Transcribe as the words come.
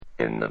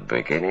In the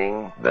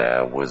beginning,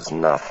 there was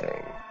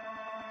nothing.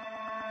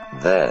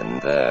 Then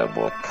there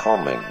were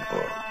comic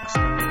books.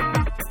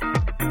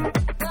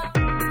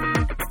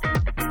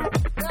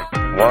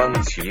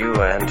 Once you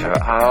enter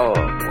our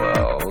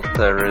world,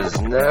 there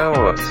is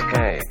no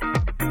escape.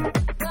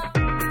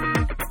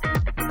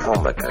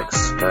 Comic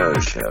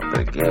exposure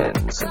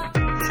begins in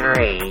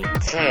 3,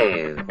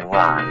 2,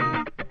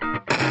 1.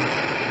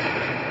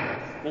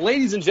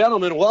 Ladies and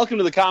gentlemen, welcome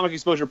to the Comic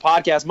Exposure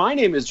Podcast. My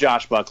name is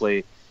Josh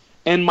Buckley,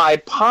 and my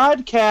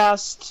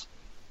podcast,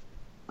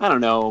 I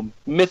don't know,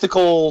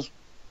 mythical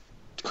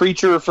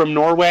creature from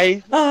Norway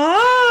is the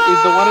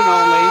one and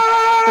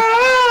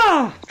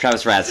only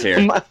Travis Ratz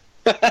here.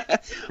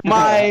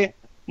 my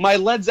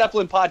Led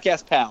Zeppelin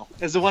podcast pal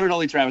is the one and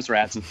only Travis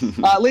Ratz. Ladies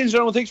and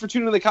gentlemen, thanks for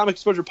tuning in to the Comic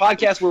Exposure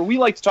Podcast, where we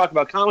like to talk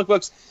about comic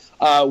books.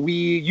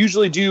 We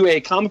usually do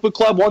a comic book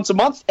club once a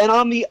month, and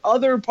on the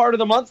other part of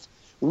the month,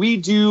 we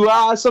do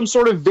some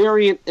sort of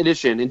variant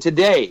edition. And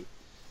today,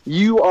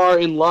 you are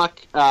in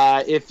luck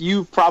if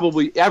you've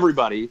probably,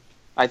 everybody,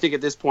 I think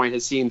at this point,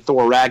 has seen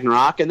Thor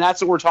Ragnarok. And that's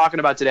what we're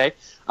talking about today.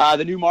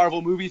 The new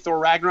Marvel movie, Thor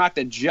Ragnarok,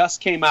 that just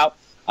came out.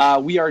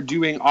 We are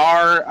doing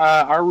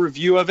our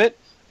review of it.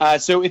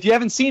 So if you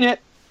haven't seen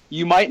it,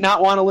 you might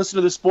not want to listen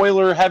to the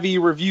spoiler-heavy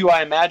review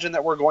I imagine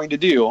that we're going to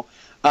do.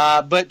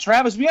 But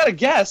Travis, we got a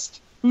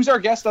guest. Who's our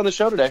guest on the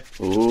show today?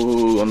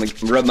 Ooh, I'm going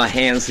to rub my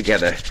hands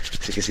together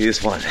so you can see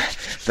this one.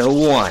 The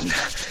one,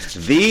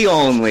 the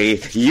only,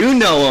 you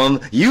know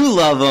him, you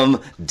love him,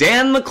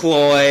 Dan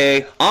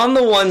McCloy, on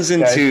the ones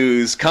and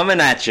twos,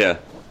 coming at you.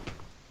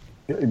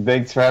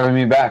 Thanks for having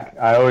me back.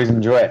 I always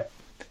enjoy it.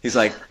 He's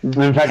like,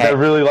 in fact, I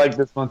really like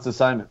this month's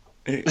assignment.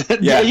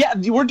 yeah,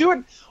 we're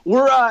doing.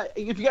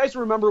 If you guys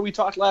remember, we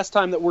talked last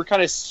time that we're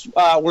kind of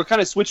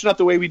switching up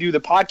the way we do the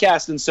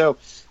podcast, and so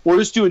we're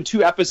just doing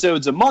 2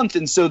 episodes a month.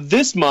 And so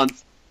this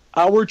month,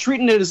 we're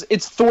treating it as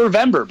it's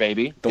Thorvember,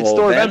 baby. It's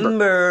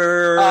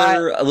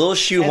Thorvember. A little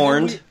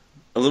shoehorned.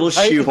 A little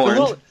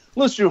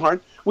shoehorned.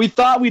 We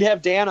thought we'd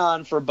have Dan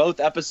on for both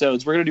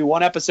episodes. We're going to do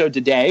one episode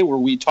today where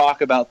we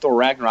talk about Thor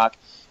Ragnarok,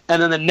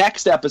 and then the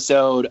next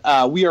episode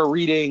we are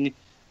reading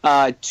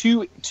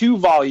two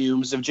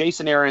volumes of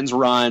Jason Aaron's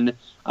run.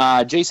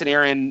 Jason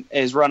Aaron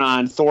is run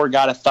on Thor: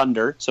 God of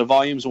Thunder, so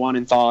volumes 1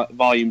 and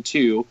volume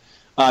 2.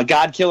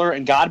 God Killer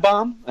and God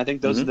Bomb. I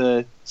think those are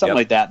the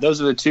like that.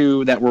 Those are the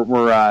 2 that we're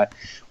going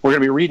to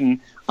be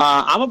reading.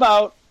 I'm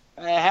about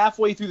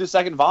halfway through the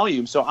second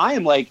volume, so I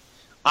am like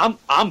I'm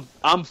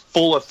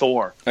full of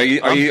Thor. Are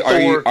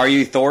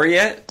you Thor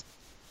yet?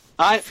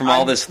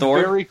 All this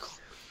Thor?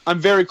 I'm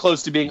very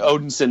close to being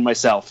Odinson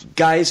myself.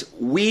 Guys,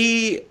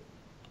 we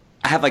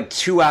have like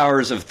 2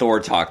 hours of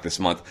Thor talk this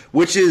month,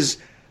 which is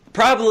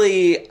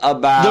probably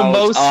about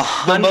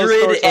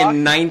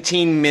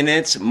 119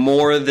 minutes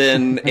more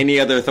than any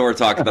other Thor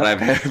talk that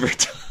I've ever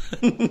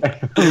done.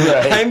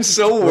 Right. I'm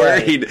so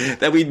worried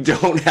that we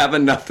don't have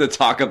enough to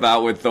talk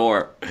about with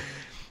Thor.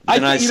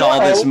 And I saw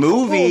this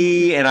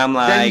movie, and I'm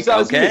like,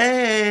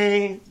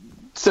 okay.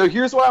 So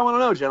here's what I want to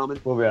know, gentlemen.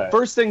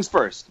 First things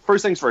first.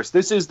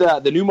 This is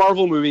the new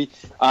Marvel movie,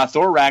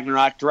 Thor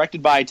Ragnarok,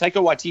 directed by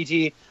Taika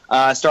Waititi,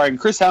 starring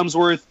Chris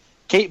Hemsworth,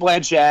 Cate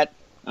Blanchett.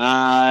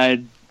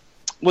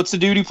 What's the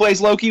dude who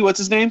plays Loki? What's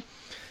his name?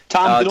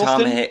 Tom Hiddleston?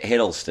 Tom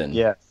Hiddleston.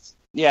 Yes.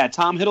 Yeah,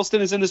 Tom Hiddleston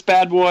is in this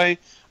bad boy.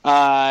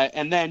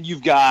 And then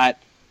you've got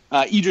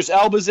Idris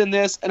Elba's in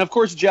this. And, of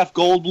course, Jeff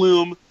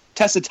Goldblum,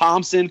 Tessa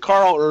Thompson,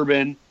 Carl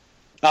Urban,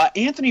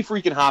 Anthony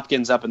freaking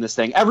Hopkins up in this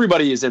thing.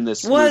 Everybody is in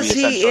this movie. Was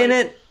he in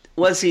it?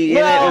 Was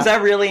that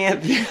really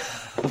Anthony?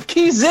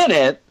 He's in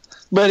it.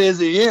 But is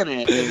he in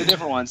it? It's a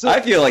different one. So,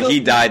 I feel like he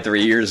died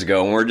 3 years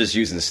ago, and we're just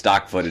using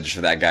stock footage for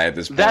that guy at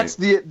this point.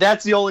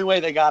 That's the only way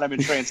they got him in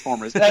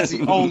Transformers. That's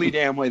the only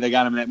damn way they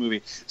got him in that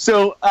movie.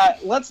 So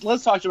let's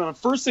talk about him.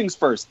 First things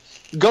first.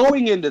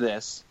 Going into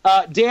this,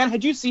 Dan,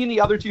 had you seen the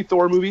other 2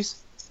 Thor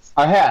movies?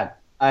 I had.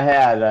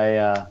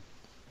 And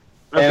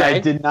I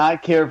did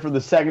not care for the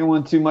second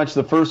one too much.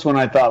 The first one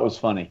I thought was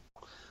funny.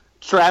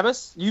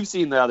 Travis, you've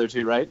seen the other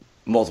 2, right?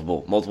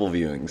 Multiple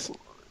viewings.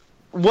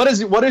 What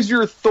is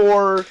your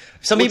Thor?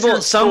 Some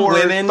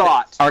women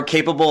are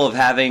capable of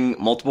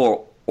having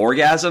multiple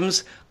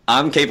orgasms.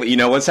 I'm capable. You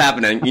know what's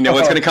happening. You know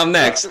what's going to come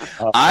next.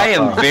 I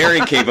am very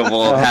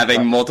capable of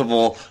having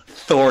multiple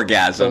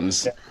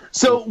Thorgasms.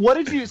 So what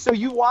did you? So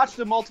you watched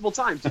them multiple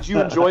times. Did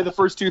you enjoy the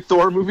first 2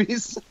 Thor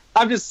movies?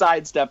 I'm just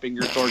sidestepping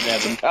your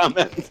Thorgasm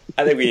comment.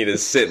 I think we need to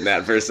sit in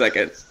that for a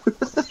second.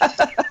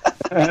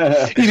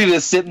 You need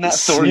to sit in that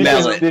Thor.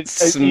 Smell it.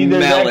 Either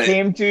that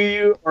came to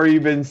you, or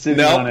you've been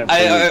sitting on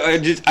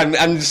it.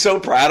 I'm so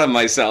proud of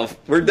myself.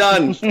 We're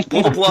done.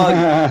 Pull the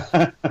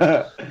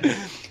plug.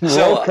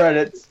 Roll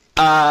credits.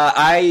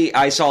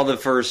 I saw the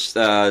first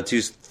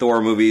 2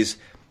 Thor movies.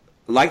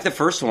 Like the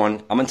first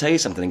one, I'm gonna tell you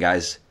something,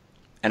 guys,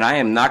 and I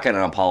am not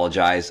gonna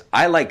apologize.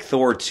 I like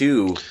Thor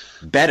 2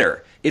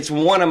 better. It's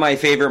one of my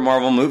favorite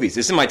Marvel movies.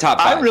 It's in my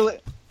top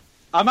 5.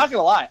 I'm not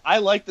gonna lie. I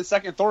like the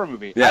second Thor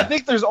movie. Yeah. I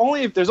think there's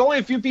only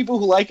a few people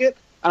who like it,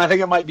 and I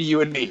think it might be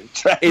you and me.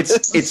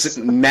 It's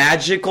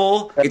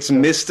magical. It's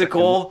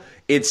mystical.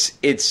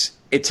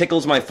 it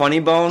tickles my funny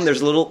bone.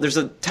 There's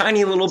a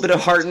tiny little bit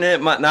of heart in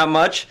it, not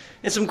much,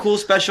 and some cool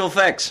special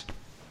effects.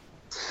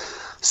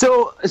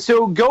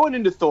 So going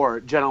into Thor,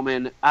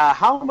 gentlemen,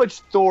 how much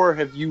Thor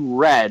have you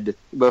read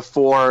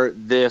before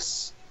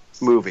this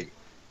movie?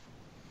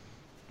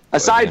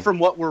 Aside from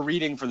what we're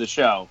reading for the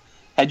show,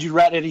 had you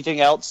read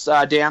anything else,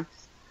 Dan?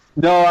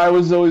 No, I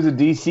was always a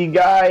DC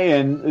guy,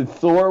 and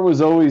Thor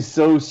was always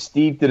so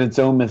steeped in its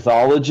own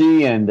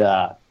mythology, and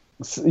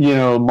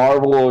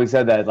Marvel always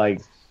had that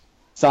like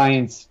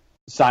science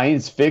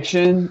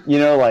fiction.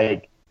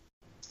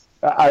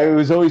 I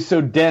was always so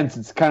dense.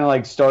 It's kind of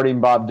like starting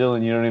Bob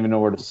Dylan. You don't even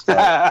know where to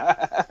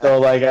start. So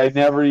like I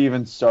never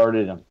even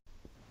started him.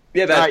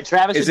 Yeah, all right,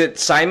 Travis. Is it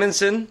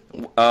Simonson?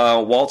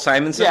 Walt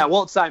Simonson? Yeah,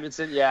 Walt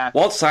Simonson, yeah.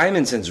 Walt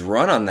Simonson's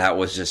run on that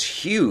was just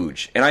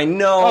huge. And I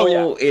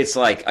know it's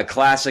like a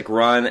classic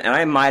run, and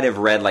I might have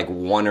read like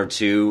one or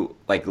two,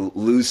 like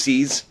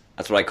Lucy's.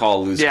 That's what I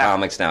call loose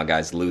comics now,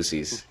 guys,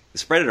 Lucy's.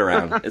 Spread it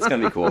around. It's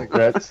going to be cool.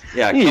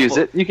 Yeah, you can use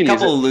it. You can use it. A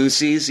couple of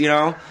Lucy's,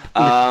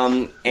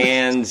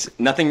 and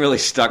nothing really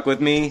stuck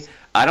with me.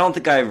 I don't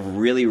think I've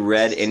really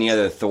read any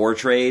other Thor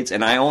trades,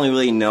 and I only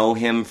really know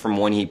him from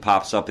when he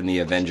pops up in the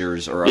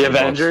Avengers or other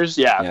Avengers,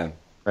 books. yeah.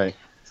 Right.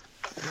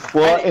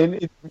 Well,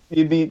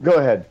 go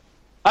ahead.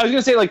 I was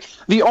going to say, like,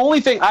 the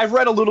only thing I've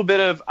read a little bit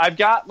of, I've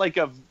got like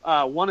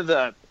one of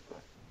the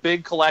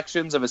big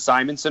collections of a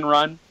Simonson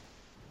run,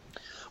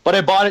 but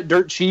I bought it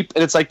dirt cheap,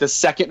 and it's like the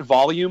second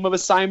volume of a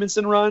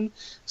Simonson run.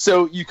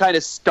 So you kind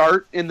of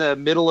start in the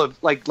middle of,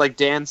 like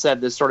Dan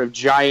said, this sort of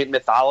giant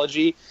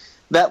mythology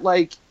that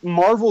like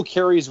Marvel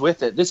carries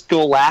with it. This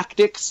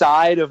galactic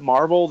side of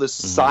Marvel, this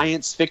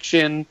science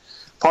fiction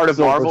part of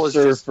Marvel is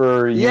just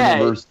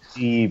universe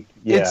deep.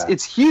 Yeah.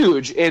 It's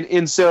huge,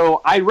 and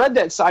so I read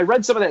that. So I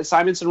read some of that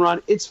Simonson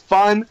run. It's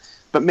fun,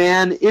 but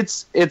man,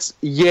 it's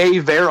yay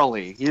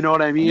verily. You know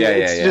what I mean?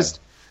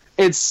 Just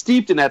it's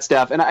steeped in that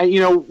stuff. And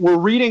we're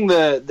reading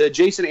the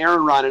Jason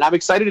Aaron run, and I'm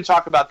excited to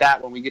talk about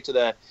that when we get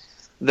to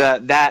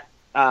that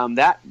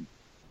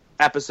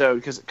episode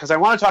because I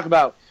want to talk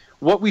about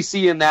what we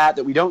see in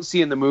that we don't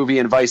see in the movie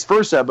and vice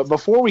versa. But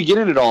before we get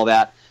into all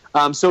that,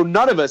 so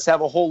none of us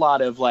have a whole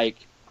lot of like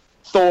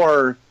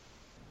Thor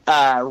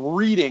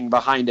reading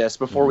behind us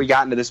before we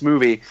got into this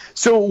movie.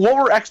 So what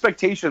were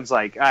expectations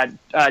like?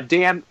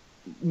 Dan,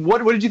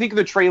 what did you think of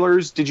the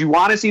trailers? Did you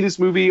want to see this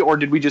movie, or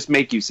did we just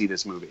make you see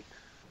this movie?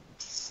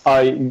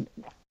 You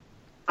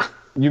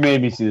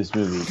made me see this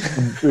movie.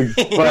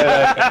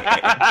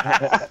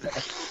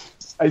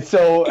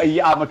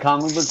 I'm a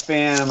comic book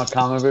fan. I'm a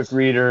comic book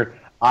reader.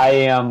 I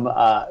am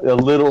a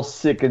little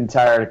sick and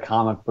tired of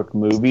comic book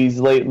movies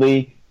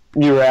lately.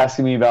 You were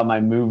asking me about my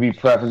movie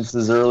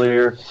preferences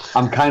earlier.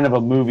 I'm kind of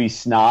a movie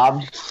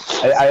snob.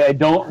 I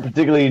don't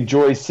particularly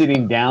enjoy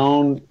sitting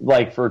down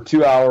like for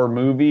 2-hour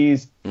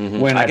movies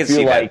when I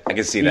feel like I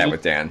can see that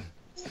with Dan.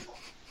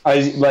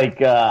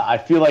 I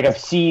feel like I've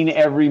seen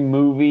every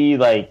movie.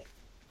 Like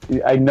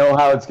I know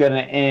how it's going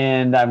to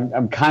end.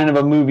 I'm kind of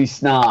a movie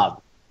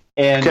snob,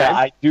 and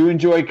I do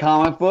enjoy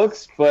comic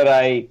books, but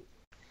I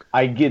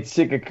get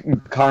sick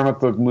of comic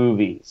book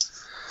movies.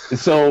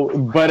 So,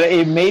 but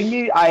it made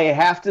me. I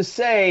have to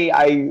say,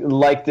 I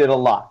liked it a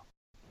lot,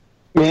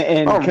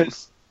 and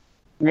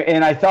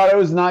I thought I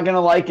was not going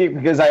to like it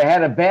because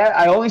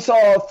I only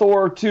saw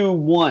Thor 2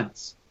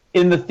 once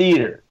in the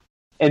theater,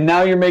 and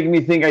now you're making me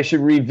think I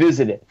should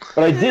revisit it.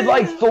 But I did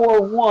like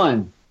Thor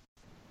 1.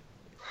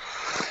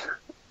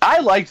 I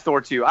liked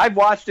Thor 2. I've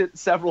watched it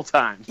several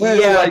times.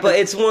 Yeah, but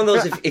it's one of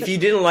those, if you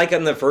didn't like it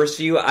on the first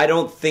view, I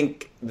don't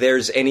think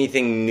there's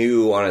anything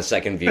new on a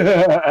second view.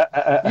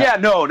 Yeah,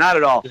 no, not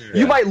at all. Yeah.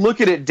 You might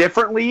look at it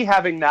differently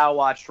having now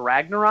watched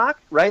Ragnarok,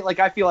 right? Like,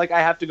 I feel like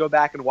I have to go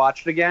back and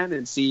watch it again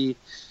and see,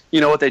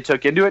 what they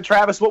took into it.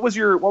 Travis, what were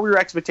your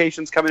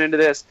expectations coming into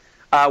this?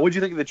 What did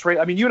you think of the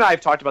trailer? I mean, you and I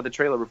have talked about the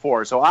trailer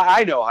before, so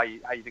I know how you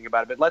think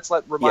about it, but let's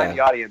remind the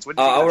audience. What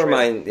did you think I'll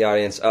remind the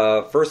audience.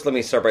 First, let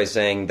me start by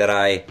saying that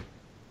I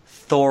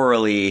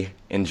thoroughly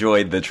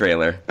enjoyed the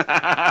trailer.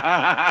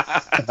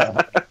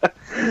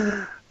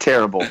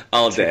 Terrible.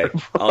 All day.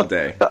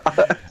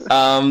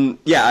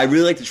 Yeah, I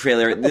really liked the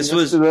trailer. This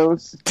was...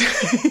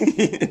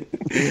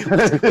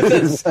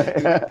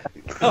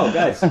 Oh,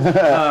 guys.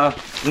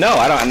 No,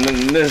 I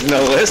don't... There's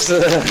no list.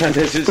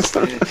 There's just...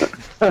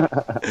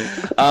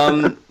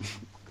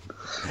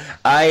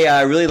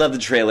 I really loved the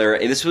trailer.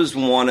 This was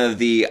one of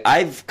the...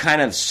 I've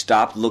kind of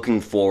stopped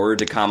looking forward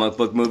to comic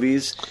book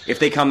movies. If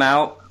they come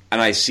out and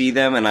I see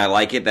them and I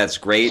like it, that's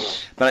great.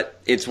 But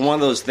it's one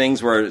of those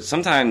things where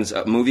sometimes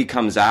a movie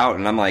comes out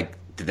and I'm like,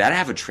 did that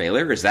have a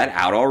trailer? Is that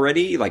out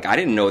already? Like, I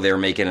didn't know they were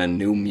making a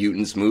New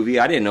Mutants movie.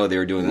 I didn't know they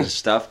were doing this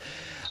stuff.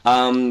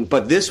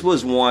 But this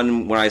was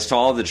one, when I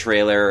saw the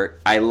trailer,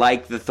 I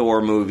liked the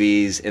Thor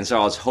movies, and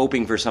so I was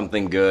hoping for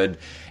something good.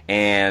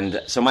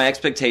 And so my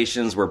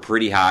expectations were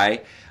pretty high.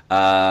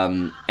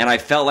 And I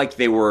felt like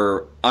they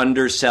were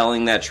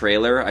underselling that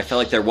trailer. I felt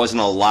like there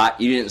wasn't a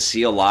lot. You didn't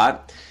see a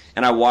lot.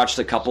 and I watched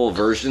a couple of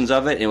versions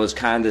of it, and it was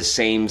kind of the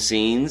same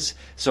scenes.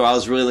 So I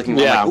was really looking,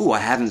 like, ooh, I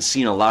haven't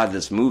seen a lot of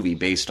this movie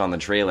based on the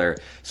trailer.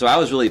 So I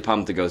was really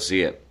pumped to go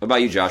see it. What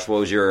about you, Josh? What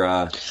was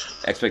your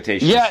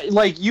expectations? Yeah,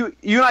 like you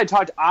and I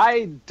talked,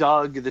 I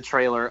dug the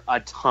trailer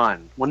a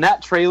ton. When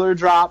that trailer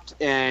dropped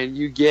and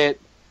you get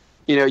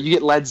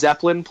Led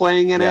Zeppelin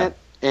playing in it,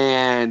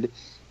 and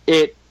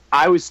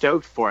I was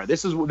stoked for it.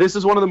 This is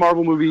one of the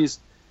Marvel movies.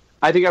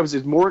 I think I was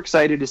more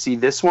excited to see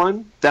this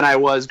one than I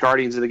was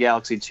Guardians of the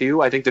Galaxy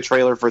 2. I think the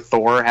trailer for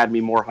Thor had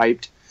me more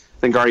hyped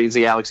than Guardians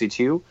of the Galaxy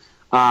 2.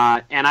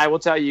 And I will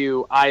tell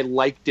you, I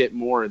liked it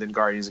more than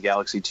Guardians of the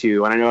Galaxy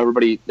 2. And I know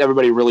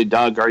everybody really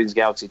dug Guardians of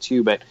the Galaxy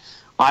 2, but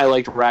I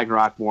liked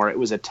Ragnarok more. It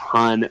was a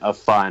ton of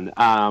fun.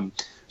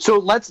 So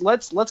let's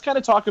kind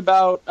of talk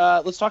about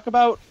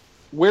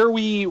where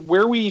we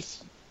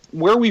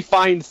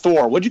find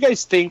Thor. What do you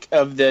guys think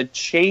of the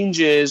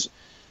changes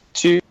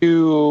to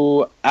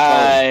tone?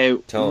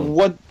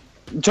 What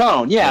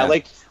tone? Yeah,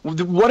 like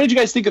what did you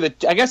guys think of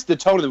the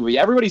tone of the movie?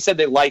 Everybody said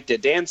they liked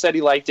it. Dan said he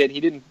liked it. He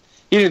didn't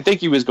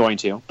think he was going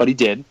to, but he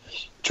did.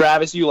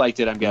 Travis, you liked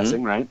it, I'm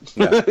guessing, right?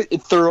 Yeah.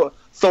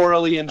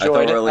 Thoroughly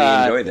enjoyed it.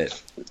 Enjoyed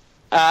it.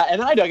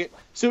 And I dug it.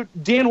 So,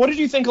 Dan, what did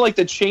you think of like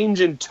the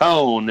change in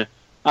tone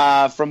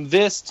from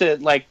this to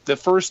like the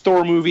first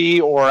Thor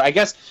movie, or I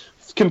guess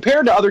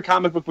compared to other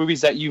comic book movies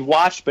that you've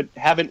watched but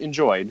haven't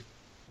enjoyed?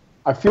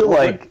 I feel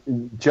like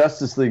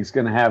Justice League's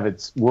going to have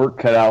its work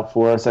cut out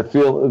for us. I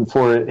feel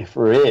for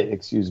it.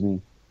 Excuse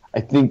me. I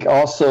think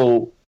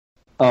also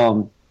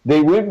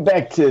they went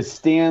back to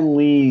Stan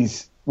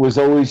Lee's was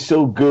always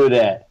so good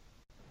at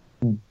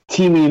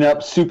teaming up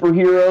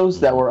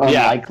superheroes that were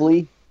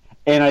unlikely.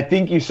 And I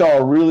think you saw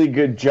a really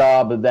good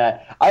job of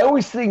that. I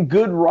always think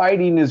good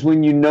writing is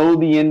when you know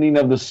the ending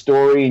of the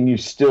story and you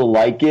still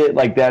like it.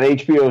 Like that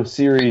HBO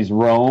series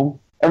Rome.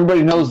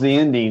 Everybody knows the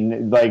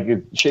ending, like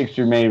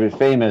Shakespeare made it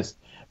famous.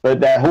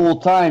 But that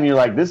whole time, you're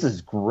like, this is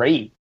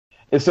great.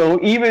 And so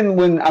even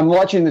when I'm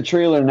watching the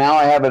trailer now,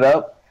 I have it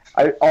up.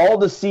 All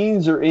the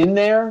scenes are in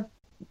there.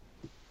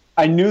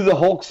 I knew the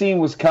Hulk scene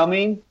was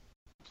coming,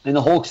 and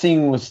the Hulk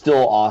scene was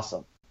still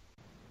awesome.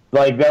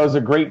 Like, that was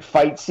a great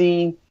fight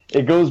scene.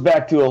 It goes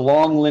back to a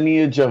long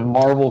lineage of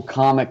Marvel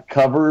comic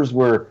covers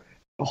where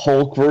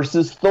Hulk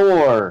versus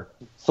Thor,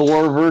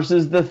 Thor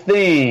versus The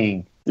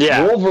Thing,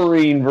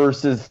 Wolverine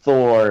versus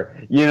Thor.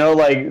 You know,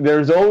 like,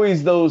 there's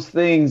always those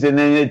things, and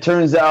then it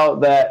turns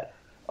out that,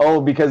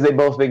 because they've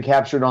both been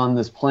captured on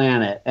this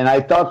planet. And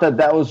I thought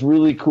that was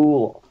really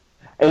cool.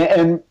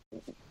 And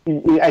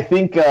I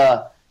think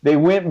they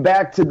went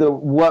back to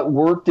what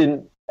worked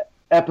in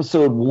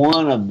episode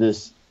 1 of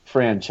this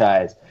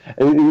franchise.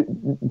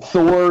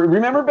 Thor,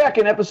 remember back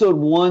in episode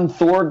 1,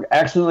 Thor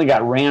accidentally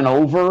got ran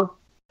over?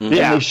 And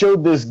they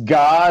showed this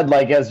god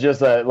like as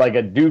just a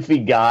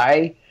doofy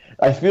guy.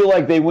 I feel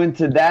like they went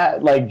to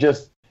that, like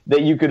just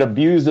that you could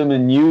abuse them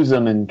and use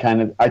them, and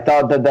kind of. I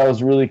thought that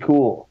was really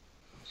cool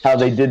how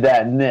they did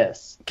that in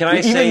this. Can I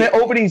say even the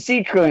opening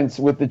sequence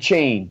with the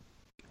chain?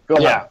 Go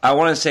ahead. I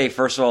want to say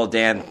first of all,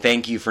 Dan,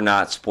 thank you for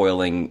not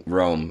spoiling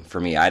Rome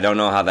for me. I don't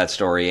know how that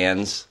story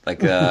ends.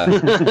 Like, so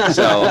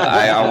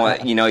I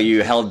want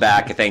you held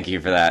back. Thank you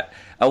for that.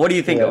 What do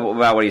you think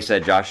about what you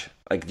said, Josh?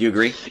 Like, do you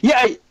agree?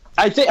 Yeah,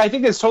 I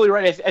think that's totally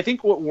right. I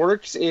think what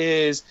works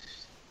is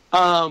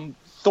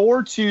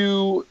Thor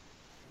 2,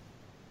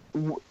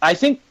 I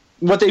think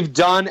what they've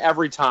done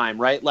every time,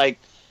 right? Like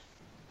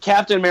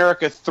Captain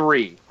America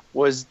 3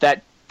 was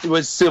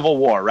Civil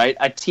War, right?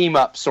 A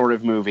team-up sort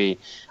of movie.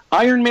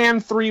 Iron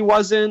Man 3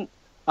 wasn't,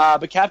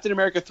 but Captain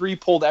America 3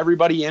 pulled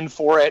everybody in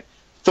for it.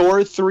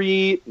 Thor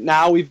 3,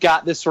 now we've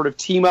got this sort of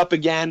team-up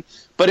again,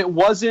 but it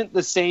wasn't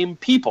the same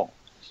people.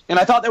 And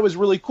I thought that was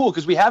really cool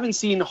because we haven't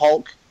seen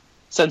Hulk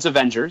since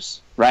Avengers,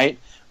 right?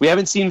 We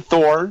haven't seen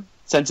Thor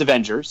since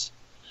Avengers.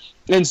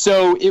 And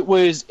so it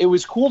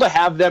was cool to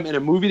have them in a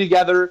movie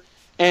together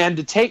and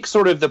to take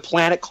sort of the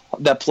Planet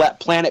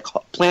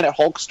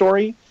Hulk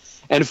story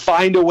and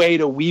find a way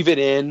to weave it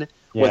in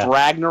with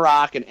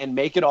Ragnarok and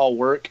make it all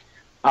work.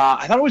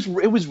 I thought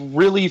it was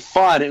really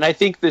fun, and I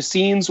think the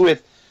scenes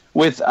with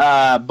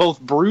both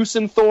Bruce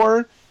and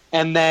Thor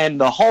and then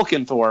the Hulk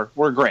and Thor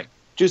were great.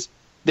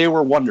 They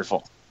were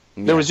wonderful.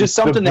 There was just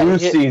something the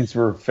Bruce scenes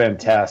were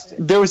fantastic.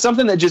 There was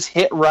something that just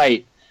hit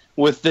right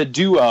with the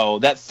duo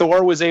that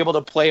Thor was able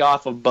to play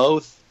off of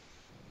both.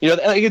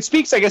 Like it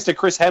speaks, I guess, to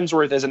Chris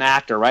Hemsworth as an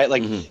actor, right?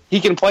 Like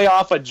he can play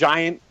off a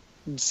giant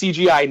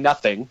CGI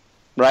nothing,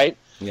 right?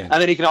 Yeah. And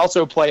then he can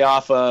also play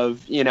off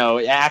of,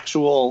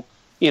 actual,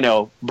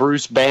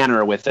 Bruce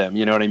Banner with him.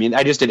 You know what I mean?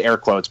 I just did air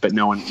quotes, but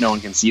no one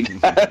can see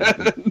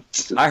that.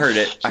 I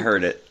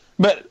heard it.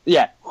 But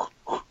yeah,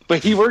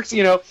 but he works.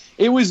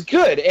 It was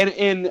good,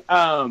 and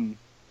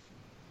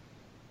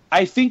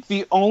I think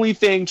the only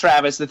thing,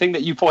 Travis, the thing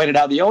that you pointed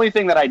out, the only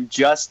thing that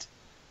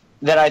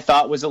I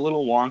thought was a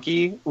little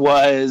wonky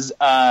was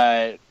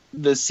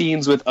the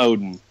scenes with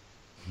Odin.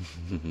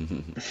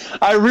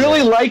 I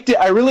really liked it.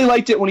 I really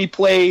liked it when he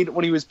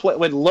was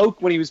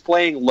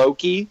playing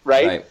Loki,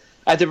 right?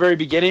 At the very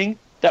beginning.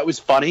 That was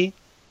funny.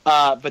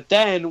 But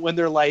then when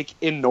they're like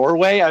in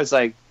Norway, I was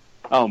like,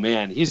 oh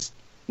man,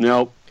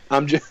 nope.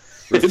 I'm just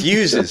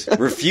refuses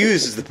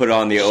to put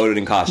on the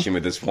Odin costume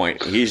at this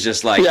point. He's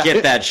just like,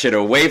 get that shit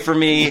away from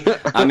me.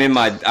 I'm in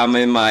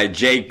my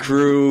J.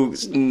 Crew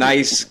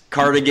nice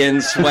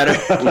cardigan sweater.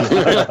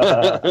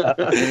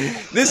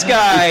 This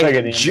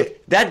guy,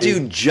 that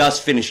dude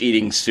just finished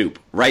eating soup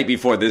right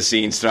before this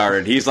scene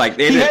started. He's like,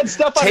 he had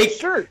stuff on his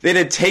shirt. They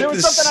had to take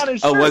this. Something on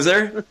his shirt. Oh, was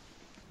there?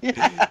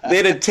 Yeah. They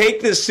had to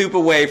take this soup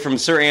away from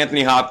Sir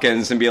Anthony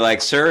Hopkins and be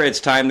like, sir, it's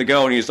time to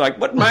go. And he's like,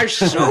 but my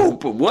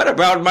soup? What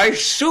about my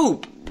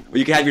soup? Well,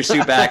 you can have your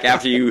soup back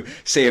after you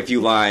say a few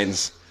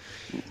lines.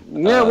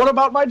 Yeah, what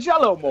about my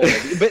Jell-O mold?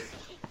 But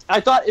I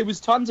thought it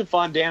was tons of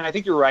fun, Dan. I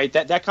think you're right.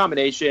 That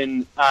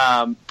combination,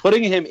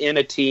 putting him in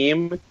a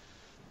team,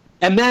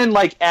 and then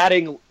like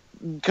adding,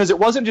 because it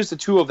wasn't just the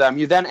two of them.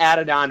 You then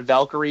added on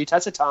Valkyrie.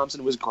 Tessa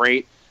Thompson was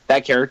great.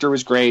 That character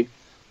was great.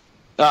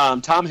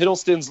 Tom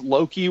Hiddleston's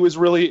Loki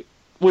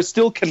was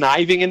still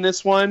conniving in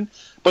this one,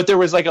 but there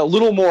was like a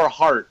little more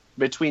heart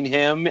between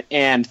him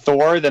and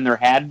Thor than there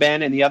had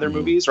been in the other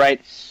movies,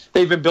 right?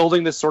 They've been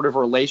building this sort of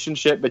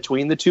relationship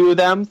between the two of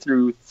them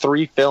through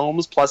 3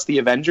 films plus the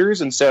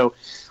Avengers, and so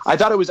I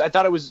thought it was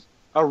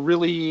a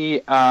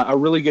really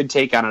good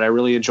take on it. I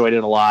really enjoyed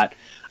it a lot.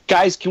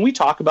 Guys, can we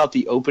talk about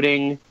the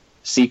opening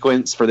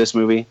sequence for this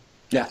movie?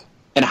 Yeah.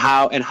 And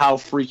how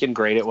freaking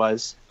great it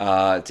was. To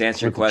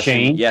answer your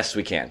question, yes,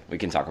 we can. We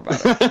can talk about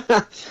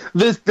it.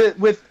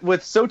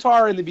 With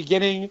Sotar in the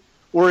beginning,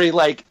 where he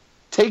like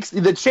takes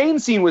the chain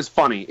scene was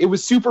funny. It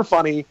was super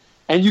funny,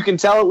 and you can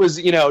tell it was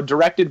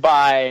directed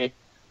by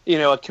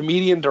a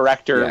comedian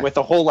director with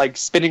the whole like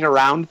spinning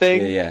around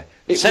thing. Yeah.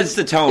 It sets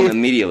the tone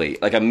immediately.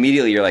 Like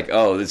immediately, you're like,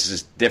 oh, this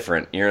is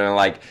different. You're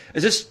like,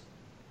 that's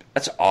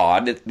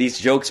odd. These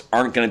jokes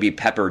aren't going to be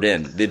peppered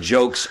in. The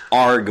jokes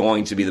are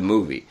going to be the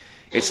movie.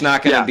 It's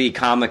not going to be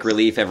comic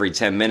relief every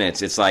 10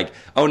 minutes. It's like,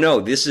 oh no,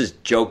 this is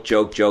joke,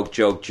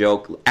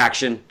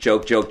 action,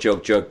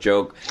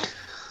 joke.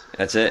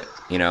 That's it,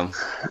 And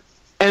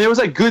it was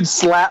like good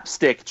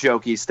slapstick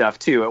jokey stuff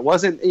too. It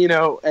wasn't,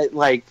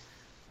 like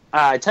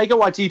Taika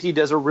Waititi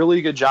does a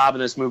really good job in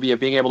this movie of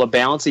being able to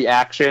balance the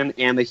action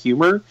and the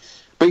humor.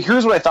 But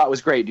here's what I thought was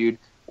great, dude.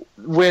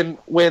 When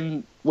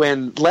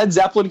Led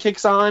Zeppelin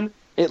kicks on,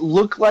 it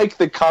looked like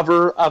the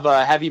cover of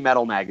a heavy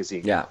metal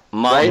magazine. Yeah,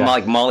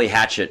 like Molly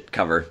Hatchet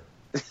cover.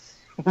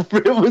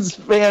 It was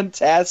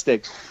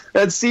fantastic.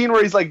 That scene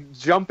where he's like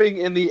jumping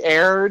in the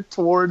air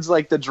towards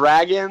like the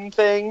dragon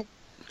thing.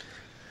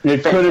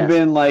 It could have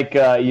been like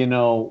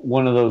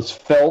one of those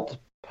felt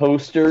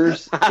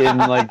posters in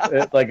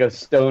like a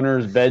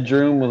stoner's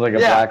bedroom with like a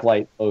black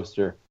light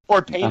poster.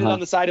 Or painted on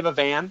the side of a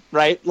van,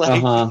 right?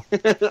 Like,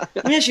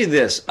 Let me ask you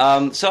this.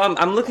 So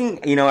I'm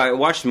looking, I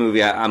watched the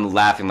movie, I'm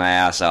laughing my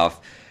ass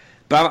off.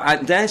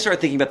 But then I started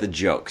thinking about the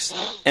jokes.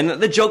 And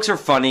the jokes are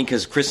funny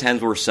because Chris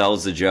Hemsworth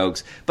sells the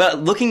jokes.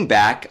 But looking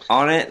back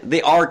on it,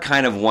 they are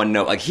kind of one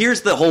note. Like,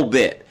 here's the whole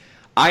bit.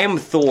 I am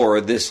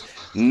Thor, this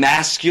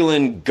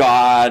masculine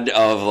god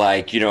of,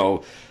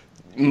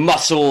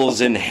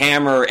 muscles and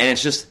hammer, and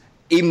it's just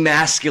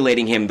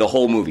emasculating him the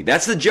whole movie.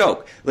 That's the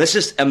joke. Let's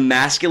just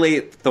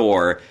emasculate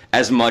Thor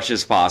as much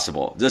as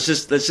possible. Let's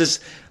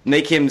just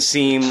make him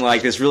seem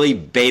like this really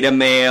beta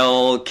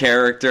male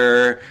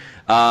character.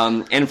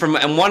 And from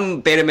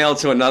one beta male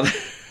to another,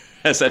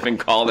 as I've been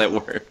called that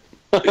word,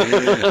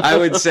 I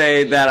would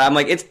say that I'm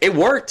like, it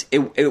worked.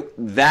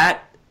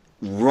 That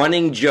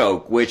running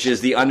joke, which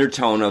is the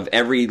undertone of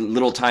every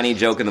little tiny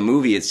joke in the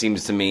movie, it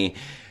seems to me,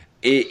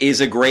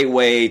 is a great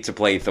way to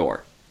play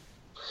Thor.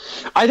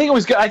 I think it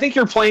was good. I think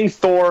you're playing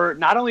Thor,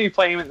 not only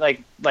playing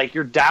like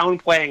you're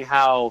downplaying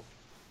how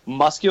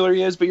muscular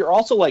he is, but you're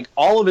also like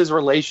all of his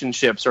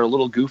relationships are a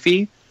little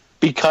goofy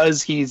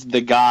because he's the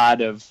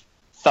god of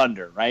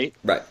thunder, right?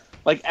 Right.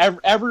 Like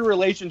every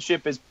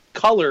relationship is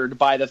colored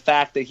by the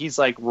fact that he's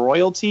like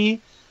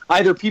royalty.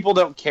 Either people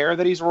don't care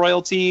that he's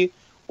royalty,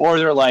 or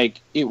they're like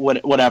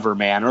whatever,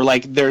 man, or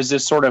like there's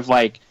this sort of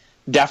like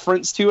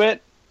deference to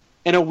it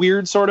in a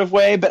weird sort of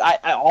way. But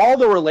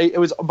it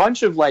was a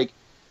bunch of like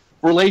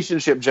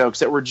relationship jokes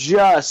that were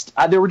just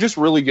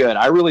really good.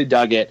 I really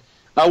dug it.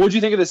 What'd you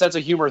think of the sense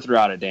of humor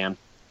throughout it, Dan?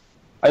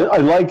 I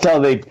liked how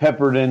they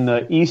peppered in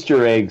the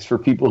Easter eggs for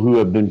people who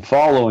have been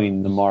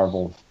following the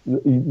Marvels.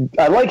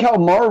 I like how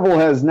Marvel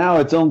has now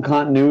its own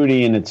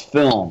continuity in its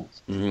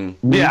films.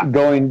 Mm-hmm. Yeah.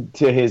 Going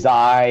to his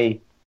eye,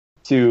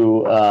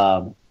 to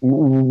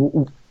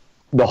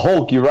the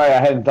Hulk, you're right, I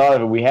hadn't thought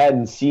of it. We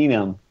hadn't seen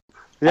him.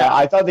 Yeah,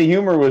 I thought the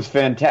humor was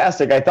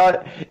fantastic.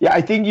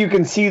 I think you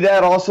can see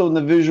that also in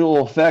the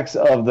visual effects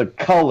of the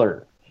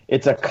color.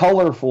 It's a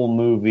colorful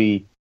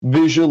movie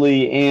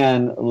visually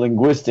and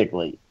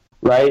linguistically,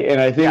 right? And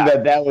I think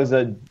that was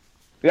I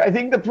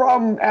think the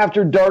problem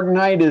after Dark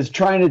Knight is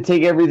trying to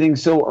take everything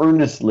so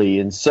earnestly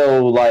and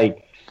so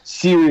like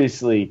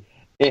seriously.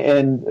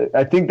 And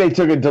I think they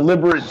took a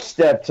deliberate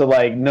step to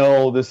like,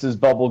 no, this is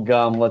bubble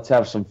gum. Let's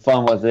have some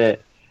fun with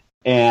it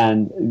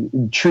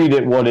and treat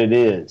it what it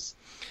is.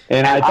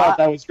 And I thought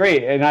that was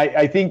great. And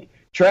I think,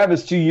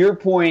 Travis, to your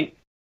point,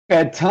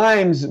 at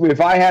times,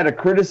 if I had a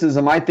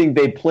criticism, I think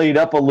they played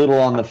up a little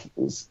on the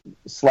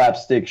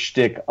slapstick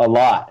shtick a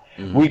lot.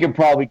 Mm-hmm. We could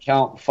probably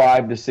count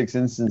 5 to 6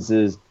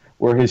 instances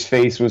where his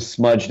face was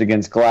smudged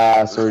against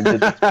glass, or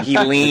he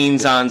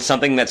leans on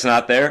something that's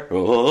not there. They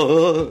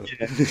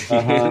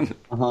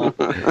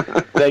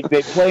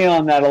play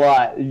on that a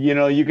lot. You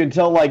know, you can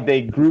tell like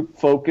they group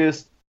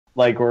focused,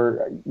 like,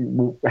 or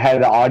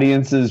had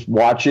audiences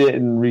watch it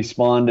and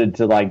responded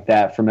to like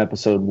that from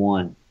episode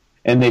 1,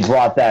 and they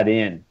brought that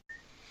in.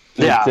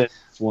 Yeah, this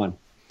one.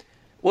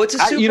 Well, it's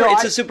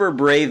a super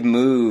brave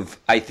move,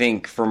 I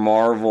think, for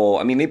Marvel.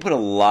 I mean, they put a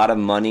lot of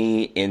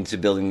money into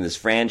building this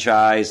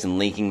franchise and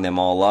linking them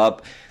all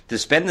up. To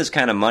spend this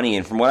kind of money,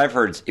 and from what I've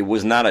heard, it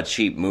was not a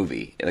cheap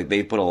movie. Like,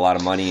 they put a lot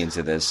of money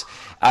into this.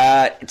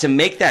 To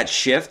make that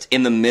shift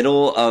in the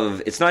middle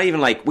of, it's not even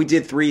like we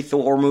did 3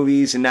 Thor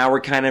movies and now we're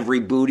kind of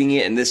rebooting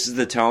it and this is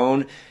the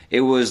tone.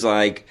 It was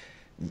like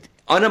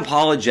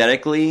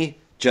unapologetically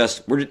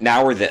just,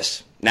 now we're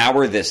this. Now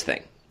we're this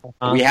thing.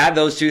 We had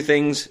those 2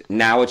 things.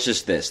 Now it's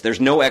just this.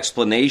 There's no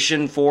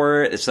explanation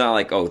for it. It's not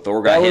like, oh,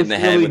 Thor got hit in the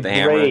head with the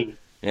hammer.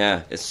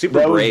 Yeah, it's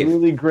super brave. That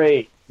was really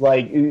great.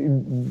 Like,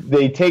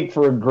 they take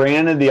for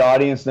granted the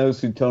audience knows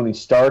who Tony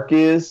Stark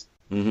is,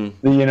 you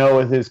know,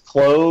 with his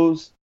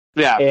clothes.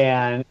 Yeah.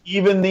 And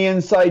even the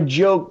inside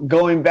joke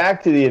going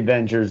back to the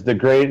Avengers,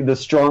 the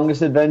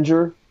strongest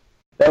Avenger.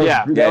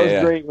 That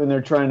was great when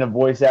they're trying to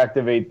voice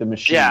activate the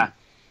machine. Yeah.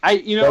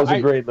 That was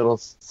a great little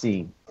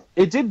scene.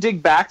 It did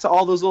dig back to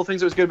all those little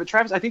things that was good. But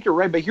Travis, I think you're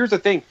right. But here's the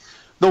thing.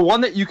 The one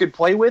that you could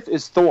play with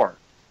is Thor.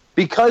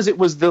 Because it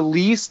was the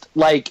least,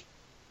 like,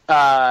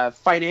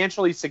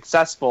 financially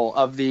successful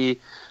of the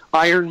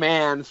Iron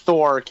Man,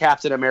 Thor,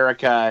 Captain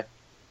America,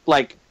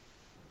 like,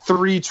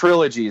 3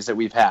 trilogies that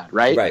we've had,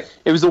 right? Right.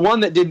 It was the one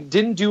that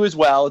didn't do as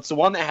well. It's the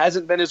one that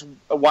hasn't been as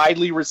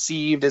widely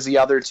received as the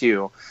other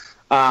 2.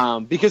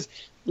 Because,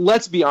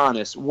 let's be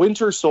honest,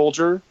 Winter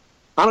Soldier,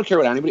 I don't care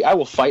what anybody, I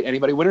will fight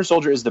anybody. Winter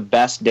Soldier is the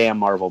best damn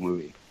Marvel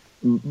movie.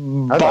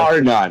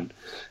 Bar none.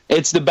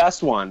 It's the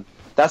best one.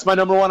 That's my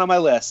number 1 on my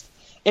list.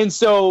 And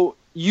so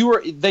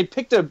they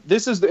picked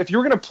if you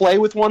were going to play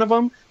with one of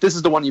them, this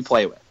is the one you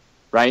play with,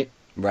 right?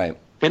 Right.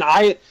 And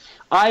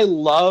I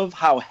love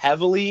how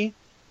heavily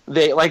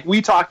they, like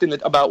we talked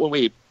about when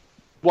we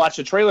watched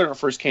the trailer when it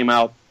first came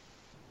out,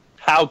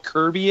 how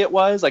Kirby it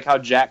was, like how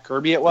Jack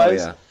Kirby it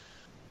was. Oh, yeah.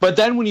 But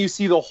then when you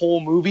see the whole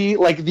movie,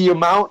 like the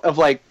amount of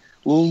like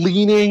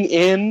leaning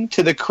in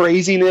to the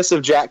craziness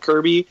of Jack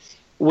Kirby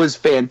was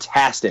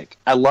fantastic.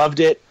 I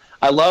loved it.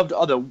 I loved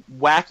all the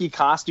wacky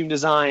costume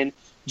design.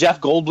 Jeff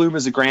Goldblum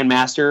as a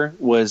Grandmaster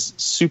was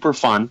super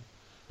fun.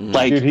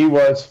 Like, dude, he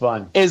was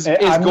fun. Is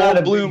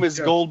Goldblum as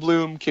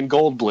Goldblum can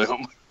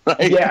Goldblum?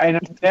 Right? Yeah, and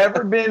I've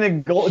never been a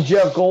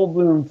Jeff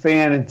Goldblum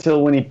fan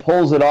until when he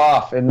pulls it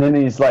off, and then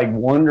he's like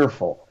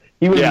wonderful.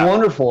 He was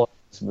wonderful in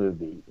this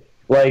movie.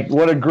 Like,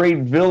 what a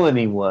great villain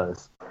he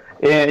was.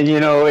 And, you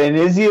know, and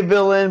is he a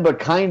villain? But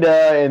kinda.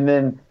 And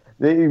then,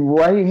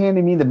 why are you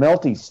handing me the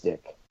melty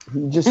stick?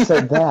 He just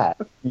said that.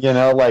 You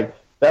know, like,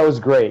 that was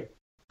great.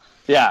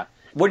 Yeah.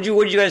 What did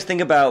you guys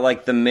think about,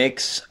 like, the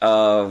mix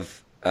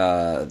of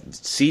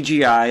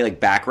CGI, like,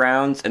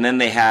 backgrounds, and then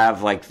they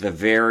have, like, the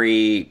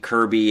very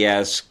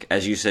Kirby-esque,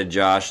 as you said,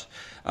 Josh,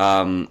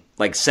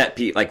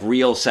 like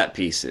real set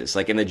pieces,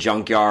 like in the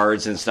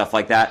junkyards and stuff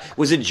like that.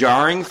 Was it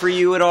jarring for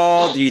you at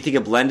all? Do you think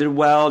it blended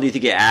well? Do you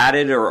think it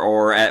added,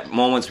 or at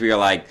moments where you're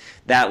like,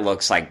 that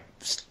looks like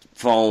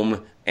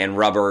foam and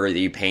rubber that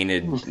you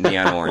painted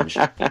neon orange?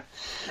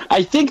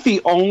 I think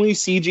the only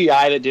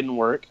CGI that didn't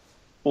work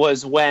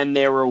was when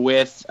they were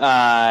with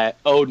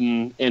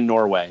Odin in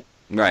Norway.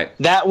 Right.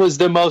 That was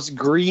the most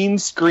green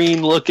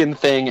screen looking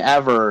thing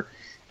ever,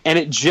 and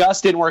it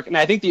just didn't work. And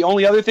I think the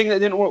only other thing that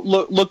didn't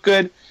look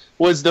good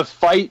was the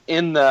fight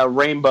in the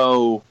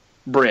Rainbow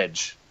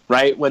Bridge,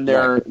 right? When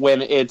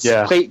it's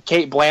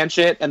Kate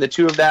Blanchett and the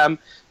 2 of them,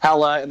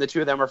 Hela, and the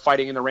 2 of them are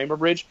fighting in the Rainbow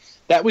Bridge.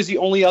 That was the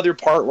only other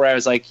part where I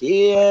was like,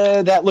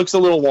 yeah, that looks a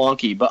little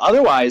wonky. But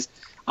otherwise,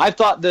 I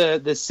thought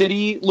the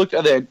city looked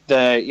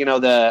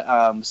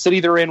the city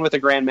they're in with the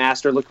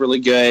Grandmaster looked really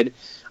good.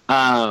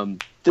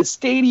 The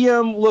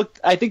stadium looked.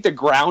 I think the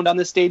ground on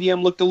the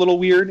stadium looked a little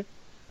weird.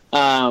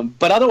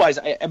 But otherwise,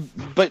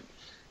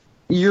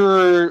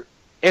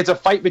 it's a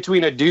fight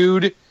between a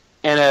dude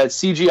and a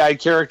CGI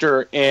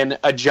character in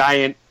a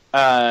giant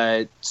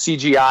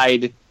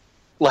CGI'd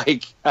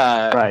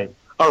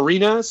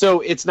arena, so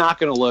it's not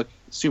going to look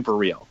super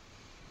real,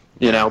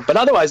 you know. But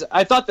otherwise,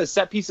 I thought the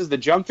set pieces, the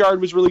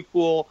junkyard was really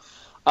cool.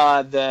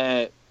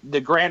 The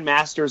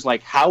Grandmaster's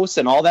like house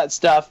and all that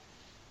stuff.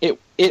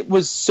 It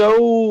was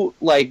so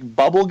like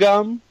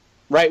bubblegum,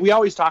 right? We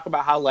always talk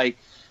about how like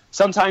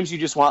sometimes you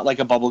just want like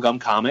a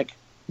bubblegum comic.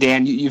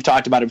 Dan, you've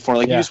talked about it before.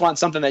 Like, you just want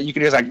something that you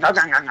can just like,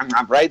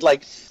 right?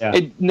 Like,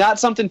 not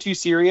something too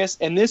serious.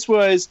 And this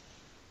was,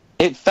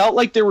 it felt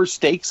like there were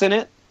stakes in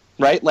it,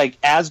 right? Like,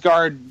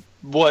 Asgard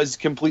was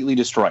completely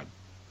destroyed,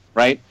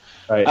 right?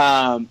 Right.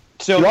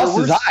 So he lost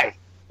his eye.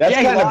 That's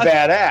kind of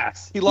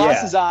badass. He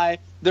lost his eye.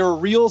 there were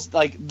real,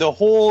 like, the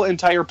whole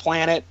entire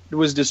planet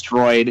was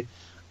destroyed,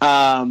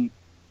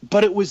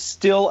 but it was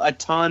still a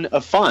ton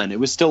of fun. It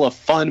was still a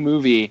fun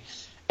movie.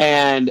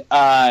 And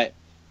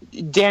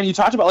Dan, you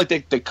talked about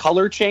like the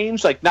color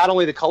change, like not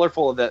only the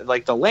colorful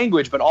of the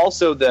language, but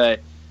also the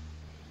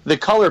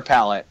color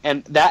palette.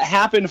 And that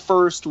happened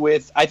first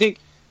with, I think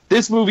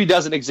this movie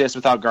doesn't exist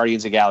without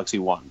Guardians of the Galaxy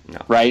 1,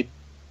 right?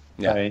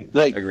 Yeah, Right.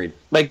 Like, agreed.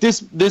 Like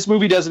this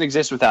movie doesn't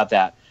exist without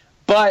that.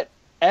 But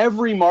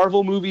every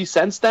Marvel movie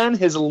since then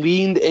has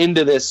leaned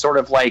into this sort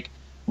of like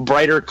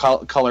brighter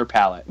color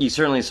palette. You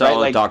certainly saw Right,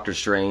 like- Doctor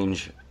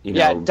Strange.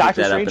 Yeah, pick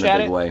Doctor that Strange up in a had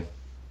big it. way.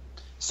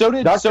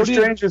 Doctor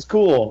Strange is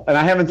cool, and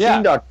I haven't Yeah.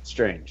 seen Doctor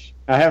Strange.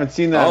 I haven't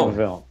seen that Oh. in the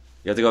film.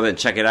 You have to go ahead and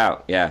check it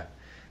out. Yeah,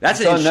 that's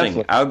It's on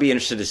interesting. Netflix. I would be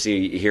interested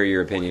to hear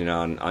your opinion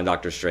on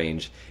Doctor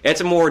Strange.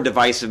 It's a more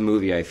divisive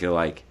movie. I feel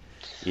like,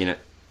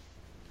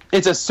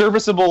 It's a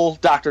serviceable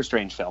Doctor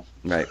Strange film.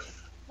 right?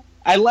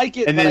 I like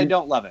it, And but then- I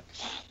don't love it.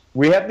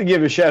 We have to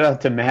give a shout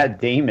out to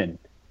Matt Damon.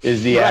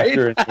 Is the Right?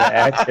 actor? The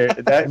actor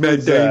that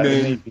Matt Damon.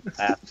 made me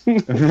laugh.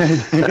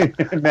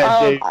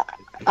 Matt Damon.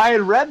 I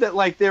had read that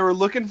like they were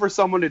looking for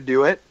someone to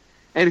do it,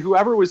 and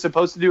whoever was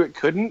supposed to do it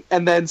couldn't.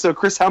 And then so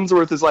Chris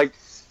Hemsworth is like,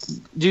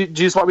 "Do you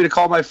just want me to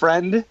call my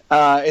friend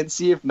and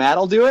see if Matt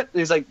will do it?" And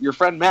he's like, "Your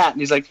friend Matt," and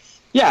he's like,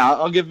 "Yeah,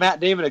 I'll give Matt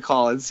Damon a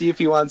call and see if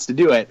he wants to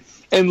do it."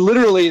 And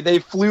literally, they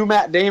flew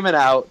Matt Damon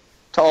out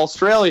to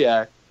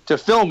Australia to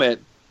film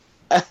it,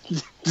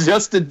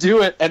 just to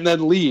do it and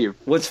then leave.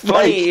 What's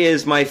funny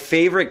is my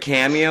favorite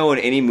cameo in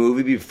any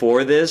movie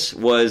before this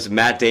was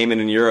Matt Damon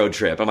in Euro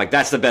Trip. I'm like,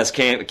 that's the best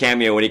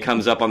cameo when he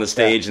comes up on the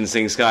stage and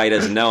sings Sky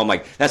Doesn't Know. I'm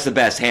like, that's the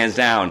best, hands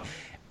down.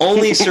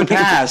 Only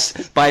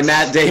surpassed by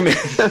Matt Damon.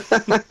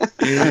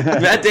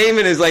 Matt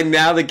Damon is like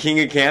now the king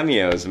of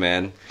cameos,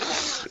 man.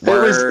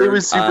 It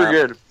was super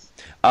good.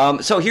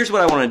 So here's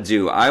what I want to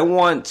do. I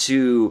want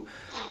to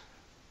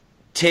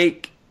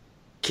take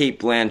Cate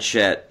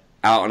Blanchett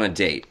out on a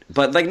date,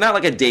 but like not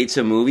like a date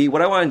to a movie.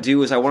 What I want to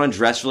do is I want to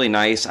dress really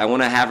nice. I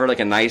want to have her like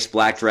a nice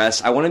black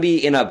dress. I want to be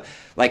in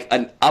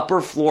an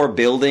upper floor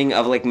building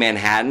of like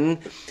Manhattan.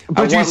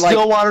 But you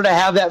still want her to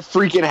have that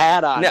freaking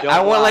hat on. No, don't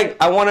I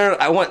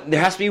lie. want there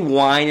has to be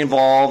wine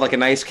involved, like a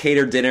nice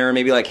catered dinner,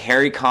 maybe like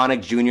Harry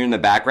Connick Jr. in the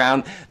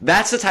background.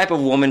 That's the type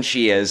of woman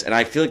she is, and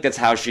I feel like that's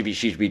how she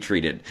should be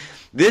treated.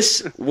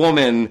 This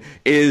woman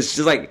is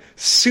just like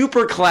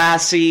super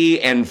classy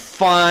and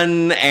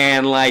fun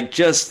and like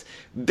just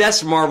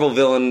best Marvel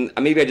villain.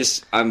 Maybe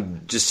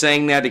I'm just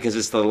saying that because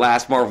it's the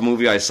last Marvel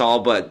movie I saw,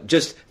 but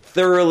just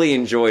thoroughly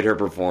enjoyed her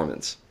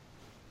performance.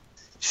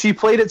 She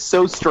played it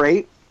so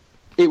straight.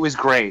 It was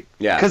great.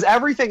 Yeah. Because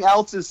everything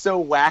else is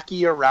so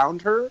wacky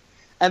around her,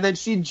 and then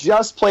she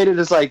just played it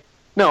as like,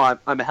 no,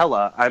 I'm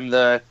Hela. I'm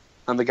the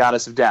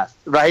goddess of death,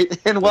 right?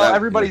 And while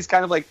everybody's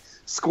kind of like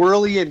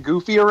squirrely and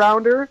goofy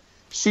around her,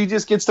 she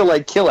just gets to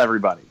like kill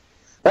everybody,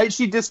 right?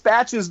 She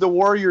dispatches the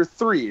Warrior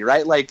 3,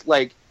 right?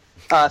 Like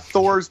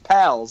Thor's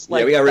pals.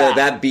 Like yeah, we got rid of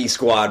that B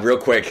squad real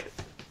quick.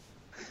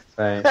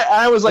 Right. And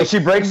I was like, She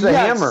breaks the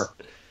yes. hammer.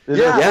 This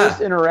Yeah. is her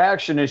first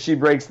interaction is she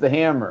breaks the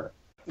hammer,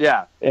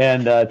 Yeah.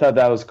 and I thought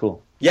that was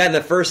cool. Yeah, in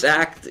the first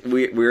act,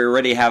 we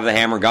already have the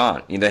hammer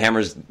gone. The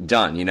hammer's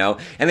done, And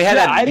they had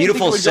Yeah, I that didn't beautiful think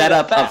it would go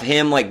setup that of fast.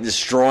 him, like,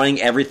 destroying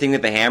everything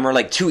with the hammer,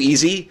 like, too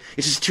easy.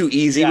 It's just too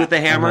easy Yeah. with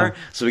the hammer,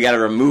 so we got to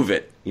remove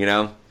it,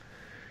 The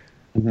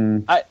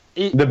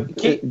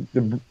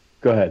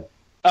go ahead.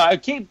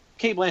 Cate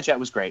Blanchett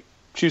was great.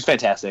 She was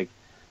fantastic.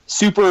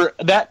 Super.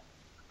 I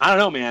don't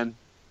know, man.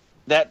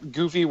 That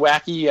goofy,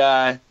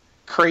 wacky,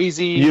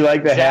 crazy. You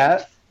like the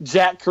hat?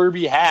 Jack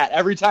Kirby hat.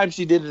 Every time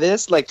she did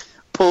this, like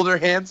pulled her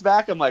hands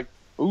back, I'm like,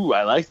 ooh,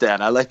 I like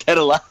that. I like that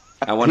a lot.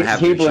 I want to have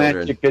Cate your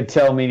children. Blanchett could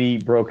tell me to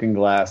eat broken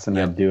glass, and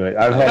I'd do it.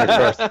 I've had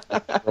a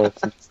crush.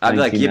 I'd be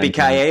like,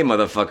 yippee-ki-yay,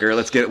 motherfucker.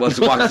 Let's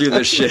walk through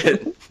this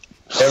shit.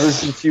 Ever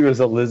since she was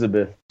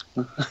Elizabeth.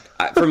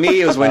 For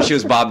me, it was when she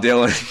was Bob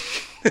Dylan.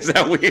 Is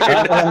that weird?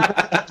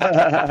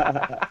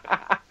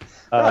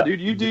 No,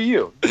 dude, you do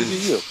you. You do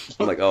you.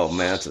 I'm like, oh,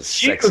 man, that's a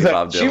She sexy was,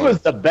 Bob Dylan. she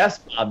was the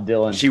best Bob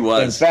Dylan. She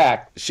was. In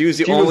fact, She was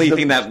the she was only the-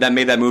 thing that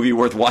made that movie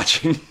worth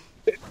watching.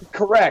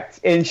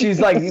 correct. And she's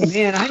like,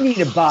 man, I need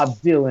a Bob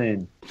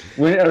Dylan.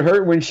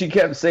 When she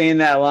kept saying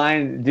that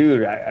line,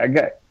 dude,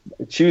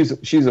 she's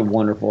a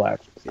wonderful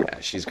actress. Yeah,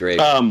 she's great.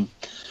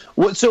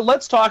 So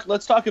let's talk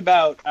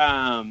about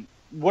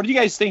what do you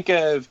guys think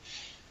of?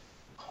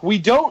 We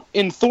don't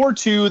in Thor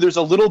 2. There's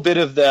a little bit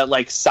of the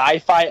like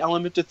sci-fi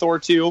element to Thor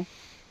 2,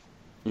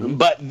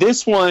 but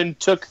this one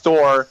took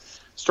Thor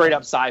straight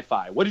up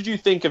sci-fi. What did you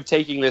think of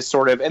taking this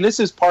sort of? And this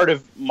is part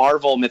of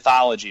Marvel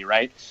mythology,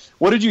 right?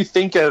 What did you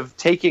think of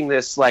taking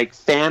this like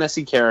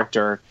fantasy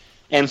character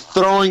and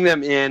throwing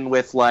them in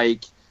with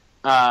like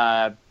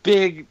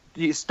big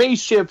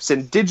spaceships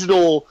and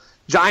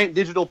giant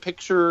digital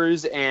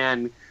pictures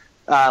and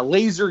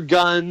laser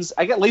guns?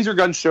 I got laser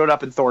guns showed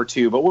up in Thor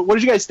 2, but what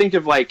did you guys think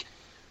of like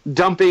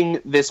dumping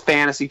this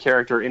fantasy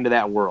character into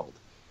that world?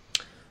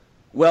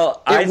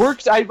 Well, It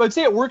works. I would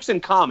say it works in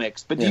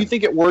comics, but do you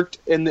think it worked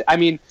in?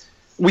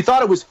 we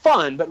thought it was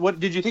fun, but what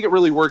did you think it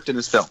really worked in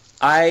this film?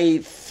 I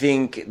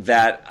think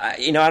that, I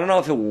don't know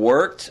if it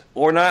worked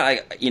or not,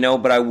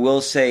 but I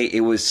will say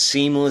it was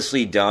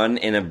seamlessly done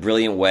in a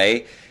brilliant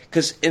way.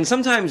 Because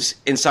sometimes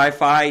in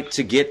sci-fi,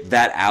 to get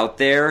that out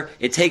there,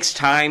 it takes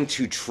time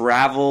to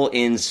travel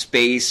in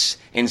space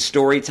and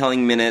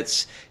storytelling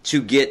minutes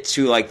to get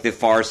to like the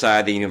far side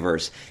of the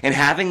universe. And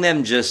having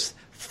them just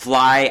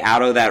fly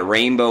out of that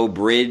rainbow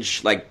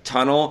bridge like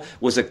tunnel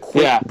was a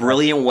quick,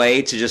 brilliant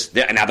way to just,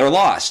 now they're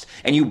lost.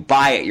 And you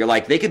buy it. You're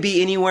like, they could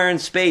be anywhere in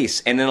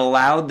space. And it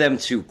allowed them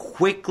to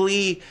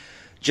quickly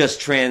just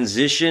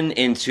transition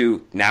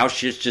into, now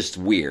shit's just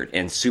weird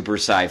and super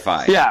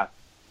sci-fi. Yeah.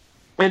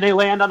 And they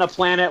land on a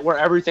planet where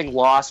everything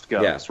lost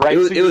goes, right?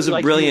 It was a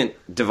brilliant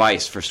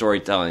device for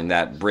storytelling,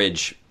 that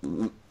bridge,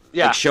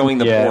 like showing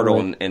the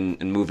portal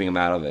and moving them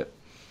out of it.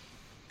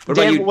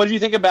 Dan, what do you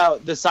think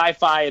about the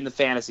sci-fi and the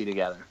fantasy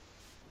together?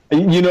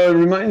 It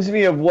reminds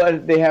me of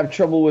what they have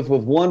trouble with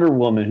Wonder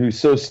Woman, who's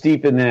so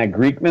steeped in that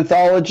Greek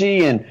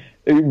mythology, and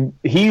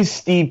he's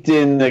steeped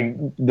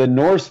in the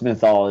Norse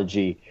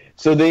mythology.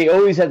 So they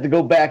always have to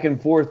go back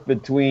and forth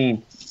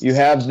between, you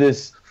have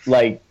this,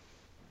 like,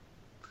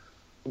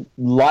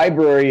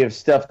 library of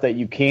stuff that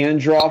you can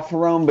draw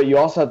from, but you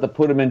also have to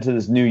put them into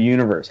this new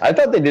universe. I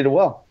thought they did it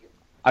well.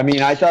 I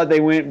mean, I thought they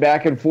went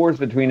back and forth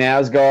between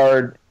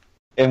Asgard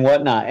and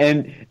whatnot.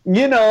 And,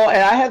 and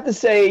I have to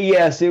say,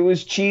 yes, it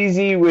was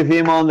cheesy with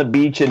him on the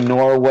beach in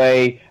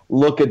Norway.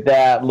 Look at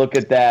that.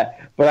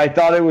 But I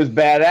thought it was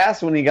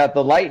badass when he got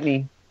the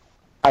lightning.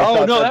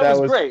 That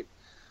was great.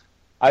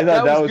 I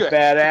thought that was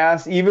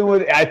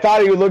badass. I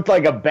thought he looked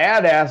like a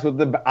badass with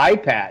the eye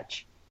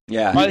patch.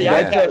 Yeah. The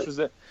eye patch was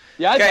it.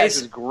 The eye patch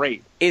is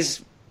great.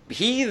 Is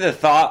he the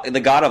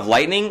god of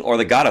lightning or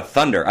the god of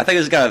thunder? I think he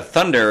was the god of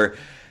thunder.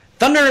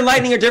 Thunder and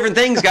lightning are different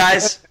things,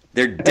 guys.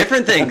 They're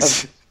different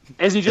things.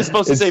 Is he just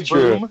supposed to say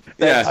true. boom?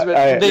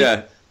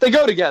 Yeah. They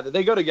go together.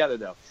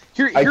 Though.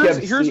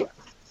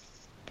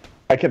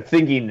 I kept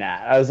thinking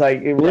that. I was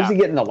like, where's he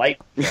getting the light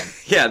from?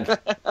 Yeah.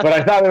 But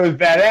I thought it was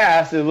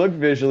badass. It looked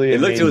visually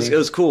amazing. It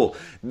was cool.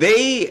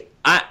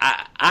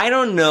 I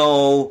don't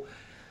know.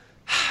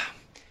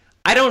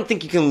 I don't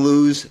think you can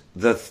lose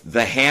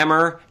the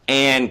hammer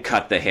and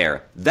cut the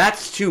hair.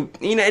 That's too,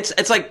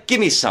 it's like, give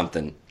me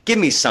something.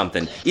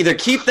 Either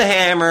keep the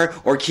hammer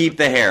or keep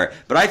the hair.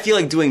 But I feel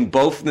like doing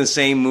both in the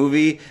same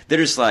movie, they're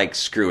just like,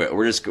 screw it.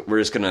 We're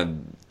just gonna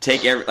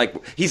take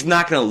he's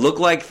not gonna look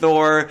like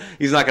Thor.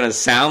 He's not gonna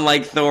sound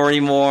like Thor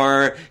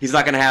anymore. He's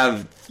not gonna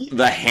have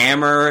the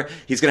hammer.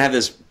 He's gonna have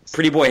this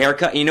pretty boy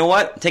haircut. You know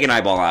what? Take an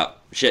eyeball out.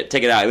 Shit,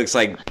 take it out. It looks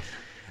like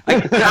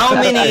how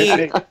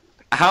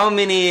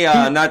many?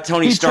 Not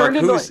Tony Stark.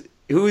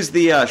 Who's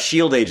the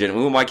S.H.I.E.L.D. agent?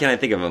 Why can't I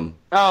think of him?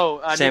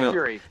 Nick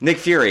Fury. Nick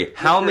Fury.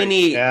 How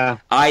many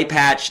eye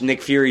patch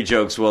Nick Fury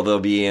jokes will there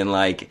be in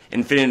like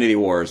Infinity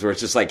Wars, where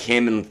it's just like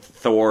him and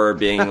Thor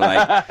being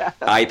like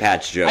eye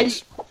patch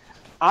jokes?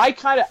 I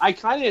kind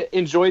of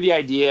enjoy the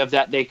idea of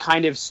that they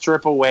kind of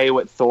strip away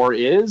what Thor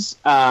is,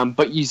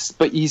 but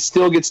he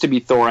still gets to be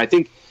Thor. I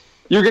think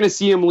you're going to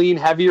see him lean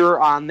heavier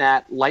on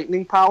that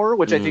lightning power,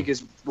 which I think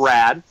is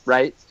rad,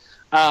 right?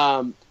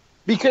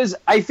 Because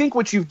I think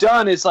what you've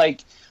done is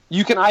like,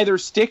 you can either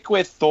stick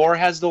with Thor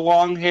has the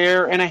long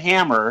hair and a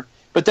hammer,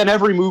 but then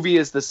every movie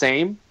is the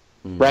same,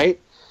 right?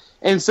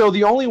 And so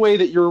the only way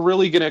that you're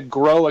really going to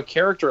grow a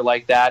character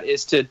like that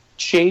is to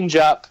change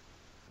up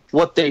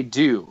what they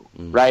do,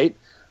 right?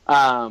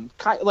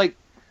 Like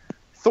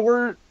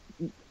Thor,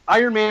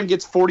 Iron Man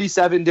gets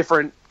 47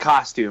 different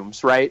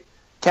costumes, right?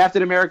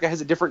 Captain America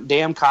has a different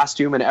damn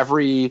costume in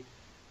every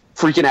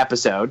freaking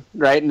episode,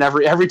 right? And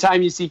every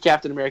time you see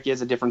Captain America, he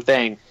has a different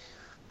thing.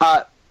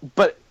 But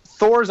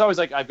Thor's always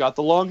like, I've got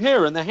the long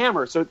hair and the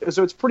hammer. So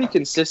it's pretty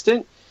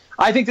consistent.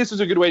 I think this was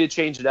a good way to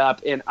change it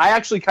up. And I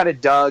actually kind of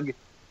dug,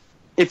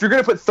 if you're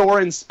going to put Thor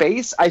in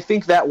space, I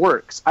think that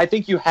works. I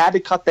think you had to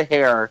cut the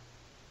hair.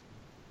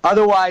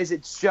 Otherwise,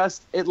 it's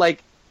just,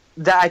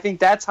 I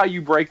think that's how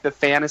you break the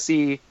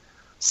fantasy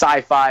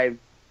sci-fi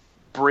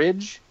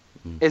bridge,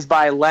 is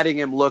by letting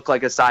him look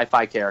like a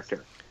sci-fi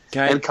character.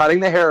 And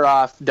cutting the hair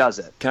off does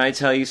it. Can I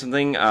tell you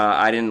something?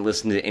 I didn't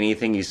listen to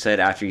anything you said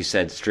after you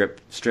said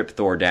strip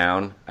Thor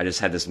down. I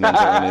just had this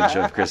mental image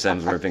of Chris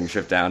Hemsworth being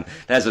stripped down.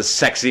 That's a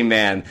sexy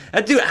man.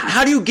 Dude,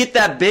 how do you get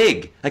that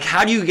big? Like,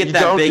 how do you get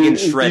that big and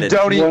shredded? You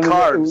don't eat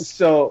carbs.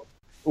 So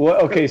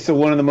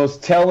one of the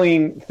most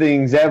telling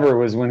things ever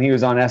was when he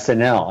was on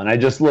SNL, and I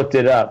just looked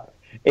it up.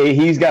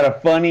 He's got a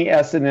funny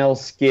SNL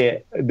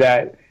skit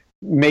that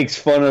makes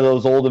fun of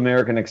those old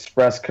American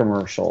Express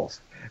commercials,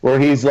 where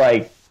he's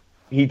like,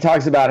 he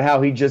talks about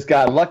how he just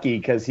got lucky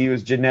because he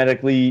was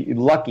genetically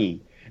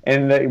lucky.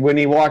 And when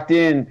he walked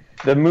in,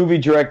 the movie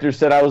director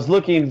said, I was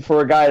looking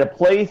for a guy to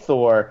play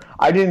Thor.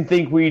 I didn't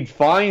think we'd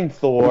find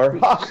Thor.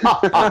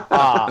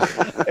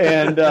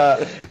 And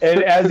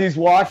as he's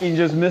walking,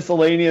 just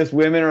miscellaneous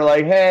women are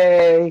like,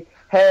 hey.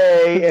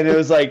 And it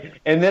was like,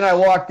 and then I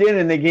walked in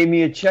and they gave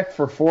me a check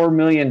for $4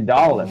 million.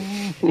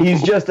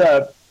 He's just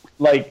a,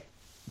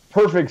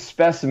 perfect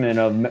specimen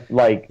of,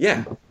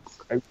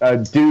 a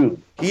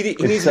dude. He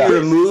needs to be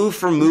removed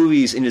from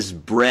movies and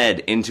just bred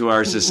into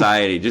our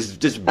society.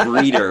 just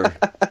breeder.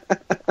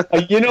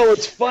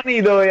 It's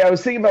funny though. I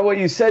was thinking about what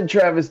you said,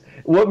 Travis.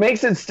 What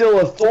makes it still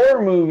a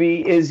Thor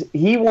movie is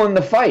he won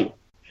the fight.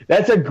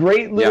 That's a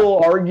great little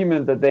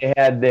argument that they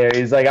had there.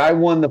 He's like, I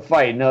won the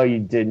fight. No, you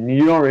didn't.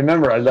 You don't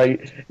remember.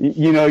 Like,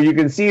 you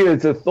can see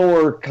it's a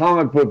Thor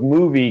comic book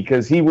movie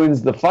because he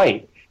wins the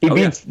fight. He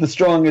beats the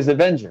strongest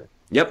Avenger.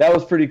 Yep, that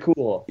was pretty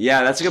cool.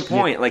 Yeah, that's a good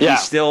point. Like he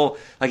still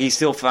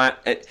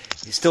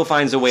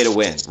finds a way to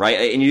win,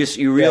 right? And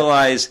you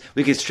realize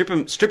we can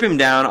strip him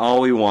down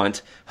all we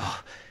want.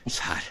 Oh, it's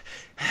hot.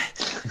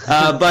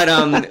 But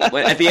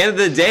at the end of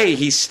the day,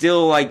 he's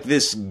still like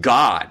this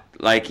god.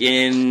 Like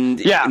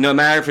no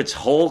matter if it's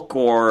Hulk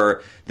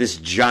or this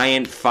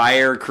giant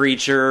fire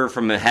creature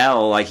from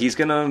hell, like he's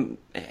gonna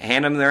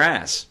hand them their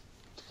ass.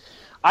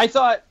 I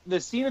thought the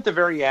scene at the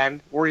very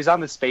end where he's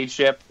on the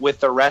spaceship with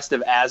the rest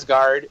of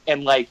Asgard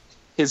and like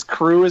his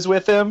crew is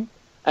with him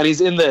and he's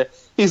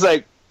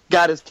like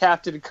got his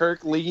Captain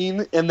Kirk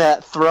lean in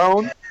that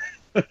throne.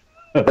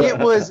 It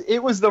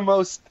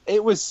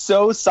was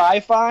so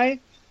sci-fi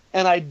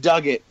and I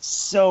dug it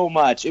so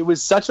much. It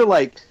was such a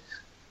like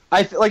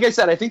I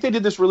said, I think they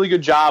did this really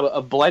good job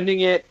of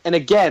blending it. And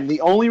again, the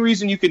only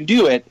reason you can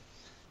do it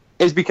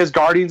is because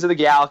Guardians of the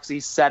Galaxy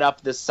set up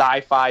the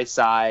sci-fi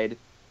side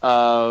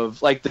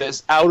of like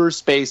this outer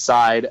space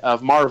side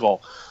of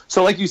Marvel.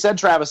 So like you said,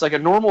 Travis, like a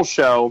normal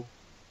show,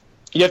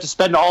 you have to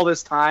spend all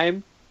this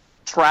time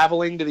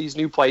traveling to these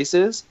new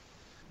places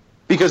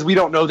because we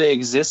don't know they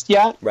exist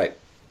yet. Right.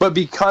 But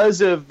because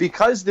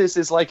this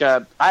is like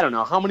I don't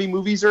know, how many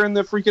movies are in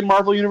the freaking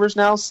Marvel universe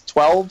now?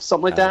 12,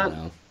 something like that?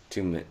 Know.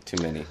 Too many.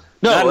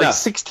 No, Not like enough.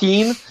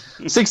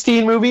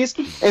 16 movies.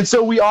 And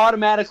so we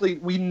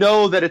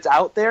know that it's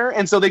out there.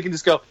 And so they can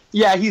just go,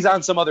 yeah, he's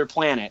on some other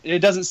planet. And it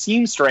doesn't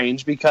seem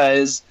strange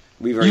because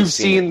you've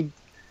seen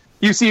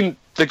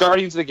the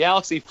Guardians of the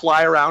Galaxy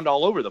fly around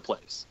all over the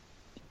place.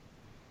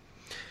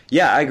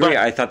 Yeah, I agree.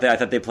 I thought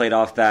they played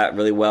off that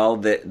really well.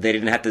 That they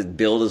didn't have to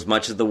build as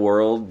much of the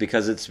world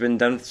because it's been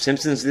done.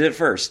 Simpsons did it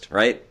first,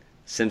 right?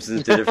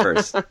 Simpsons did it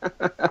first.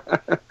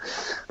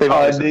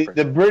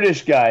 The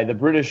British guy, the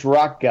British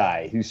rock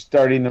guy who's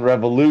starting the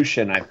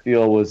revolution, I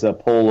feel was a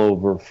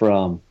pullover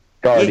from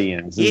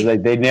Guardians. It's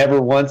like they never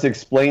once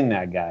explained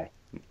that guy.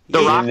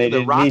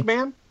 The Rock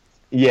Man?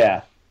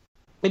 Yeah.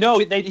 No,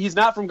 he's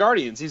not from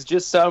Guardians. He's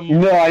just some...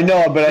 No, I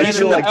know, but I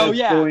feel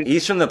like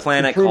he's from the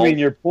planet proving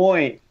your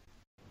point.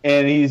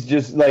 And he's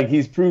just like,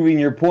 he's proving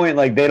your point.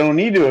 Like, they don't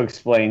need to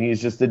explain.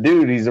 He's just a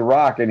dude. He's a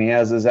rock, and he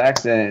has his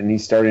accent, and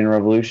he's starting a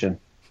revolution.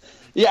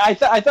 Yeah, I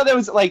thought that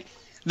was like,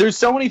 there's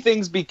so many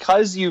things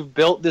because you've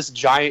built this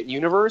giant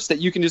universe that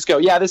you can just go,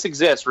 yeah, this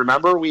exists.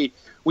 Remember, we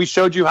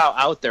showed you how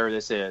out there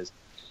this is.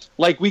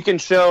 Like, we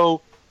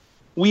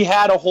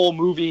had a whole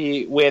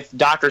movie with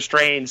Doctor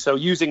Strange, so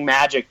using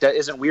magic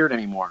isn't weird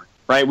anymore,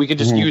 right? We can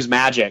just use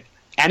magic.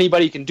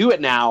 Anybody can do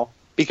it now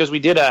because we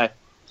did a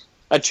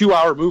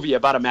 2-hour movie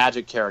about a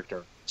magic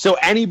character. So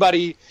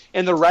anybody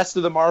in the rest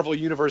of the Marvel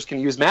universe can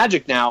use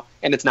magic now,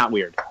 and it's not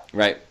weird.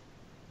 Right.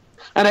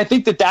 And I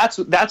think that's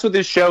what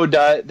this show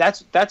does.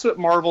 That's what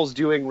Marvel's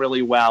doing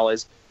really well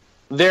is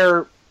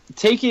they're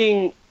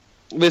taking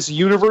this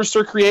universe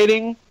they're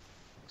creating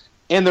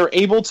and they're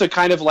able to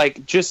kind of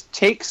like just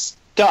take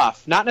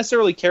stuff, not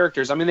necessarily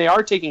characters. I mean, they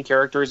are taking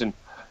characters and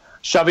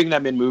shoving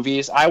them in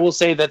movies. I will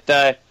say that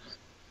the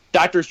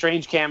Doctor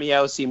Strange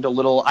cameo seemed a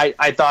little. I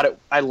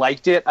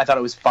liked it. I thought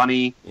it was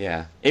funny.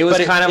 Yeah, it was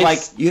kind of like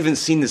you haven't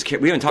seen this.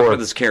 We haven't talked about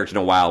this character in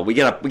a while. We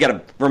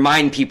gotta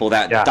remind people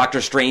that Doctor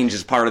Strange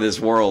is part of this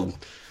world.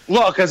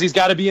 Well, because he's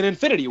got to be in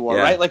Infinity War,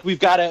 right? Like we've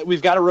got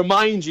to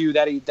remind you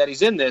that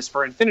he's in this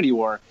for Infinity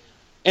War,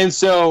 and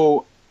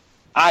so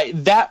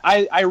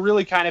I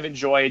really kind of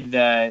enjoyed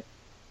the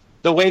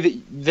way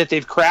that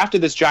they've crafted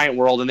this giant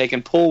world and they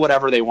can pull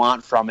whatever they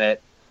want from it,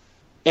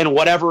 and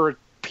whatever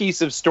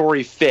piece of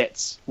story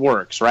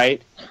works,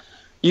 right?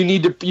 We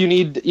need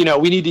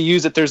to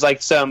use it. There's like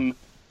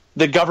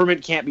the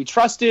government can't be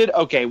trusted.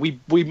 Okay, we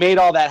made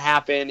all that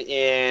happen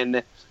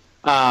in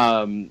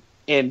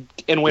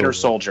Winter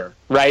Soldier,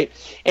 right?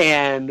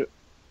 And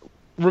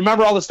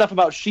remember all the stuff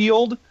about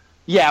S.H.I.E.L.D.?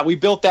 Yeah, we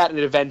built that in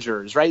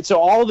Avengers, right? So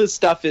all of this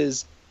stuff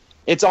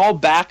it's all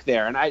back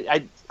there, and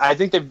I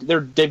think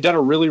they've done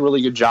a really,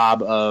 really good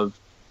job of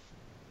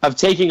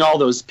taking all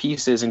those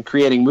pieces and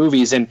creating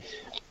movies. And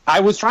I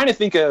was trying to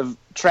think of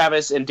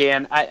Travis and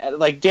Dan.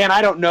 Dan,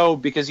 I don't know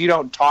because you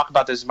don't talk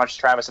about this as much as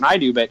Travis and I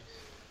do, but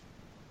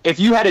if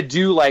you had to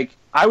do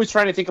I was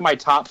trying to think of my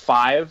top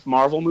 5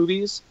 Marvel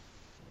movies,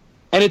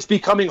 and it's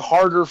becoming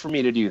harder for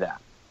me to do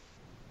that.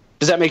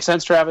 Does that make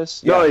sense,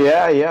 Travis? Oh,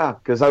 yeah,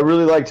 because I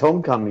really liked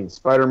Homecoming,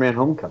 Spider-Man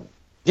Homecoming.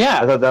 Yeah.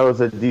 I thought that was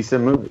a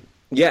decent movie.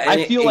 Yeah,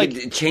 and I feel like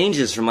it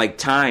changes from like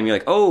time. You're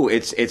like, oh,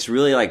 it's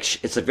really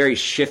like it's a very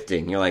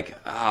shifting. You're like,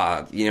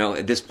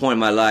 at this point in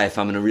my life,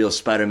 I'm in a real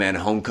Spider-Man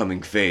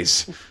Homecoming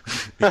phase.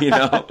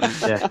 Yeah.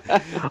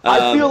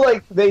 I feel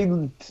like they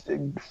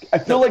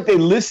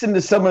listen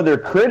to some of their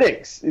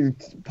critics,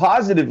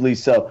 positively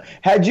so.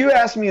 Had you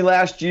asked me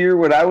last year,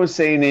 what I was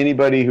saying to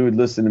anybody who would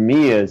listen to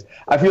me is,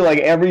 I feel like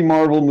every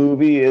Marvel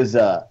movie is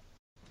a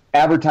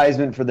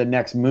advertisement for the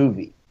next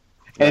movie.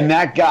 And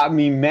that got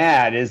me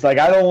mad. It's like,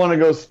 I don't want to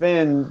go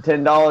spend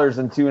 $10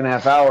 in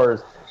 2.5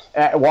 hours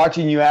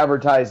watching you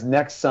advertise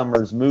next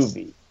summer's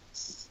movie.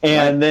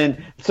 And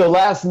then, so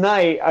last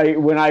night,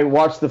 when I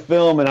watched the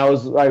film and I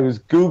was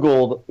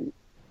Googled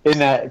in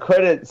that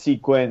credit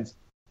sequence,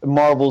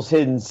 Marvel's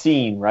hidden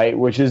scene, right,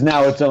 which is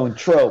now its own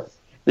trope.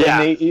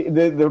 Yeah. And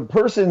the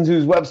person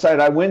whose website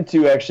I went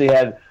to actually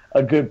had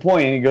a good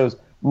point. And he goes,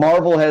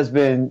 Marvel has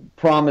been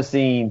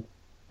promising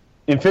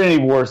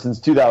Infinity War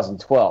since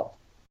 2012.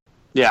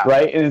 Yeah.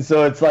 Right? And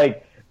so it's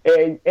like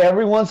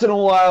every once in a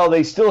while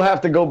they still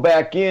have to go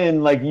back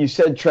in, like you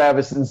said,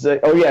 Travis, and say,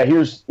 oh, yeah,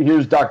 here's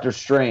Doctor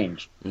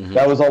Strange. Mm-hmm.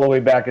 That was all the way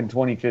back in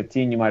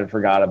 2015. You might have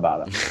forgot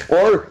about him.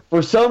 Or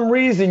for some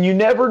reason, you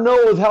never know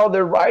with how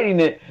they're writing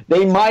it,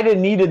 they might have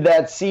needed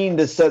that scene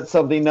to set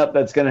something up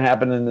that's going to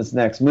happen in this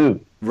next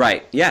movie.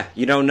 Right. Yeah.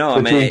 You don't know.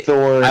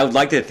 I would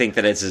like to think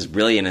that it's as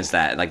brilliant as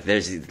that. Like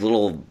there's these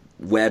little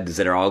webs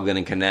that are all going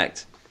to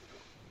connect.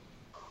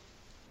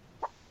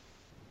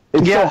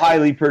 It's so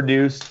highly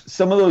produced.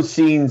 Some of those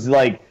scenes,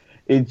 like,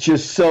 it's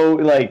just so,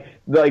 like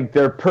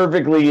they're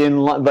perfectly in,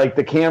 like,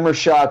 the camera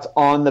shots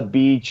on the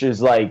beach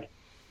is, like,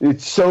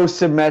 it's so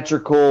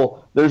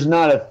symmetrical. There's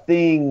not a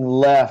thing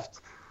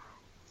left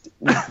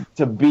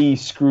to be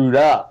screwed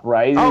up,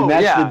 right? Oh, and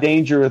that's the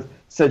danger with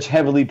such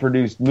heavily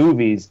produced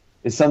movies,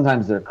 is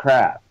sometimes they're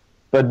crap.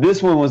 But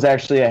this one was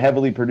actually a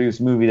heavily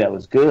produced movie that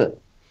was good.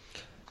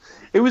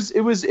 It was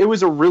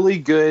a really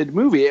good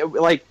movie.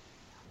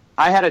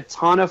 I had a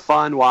ton of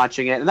fun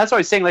watching it, and that's what I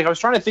was saying. Like, I was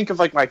trying to think of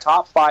like my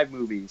top 5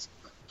 movies,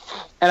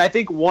 and I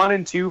think 1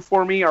 and 2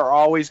 for me are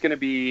always going to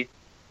be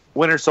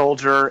Winter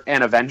Soldier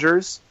and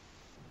Avengers.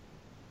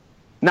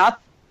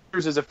 Not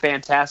Avengers is a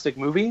fantastic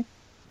movie,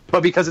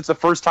 but because it's the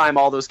first time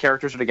all those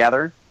characters are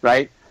together,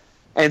 right?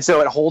 And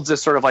so it holds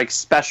this sort of like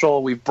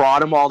special. We've brought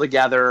them all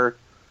together.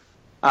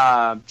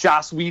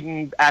 Joss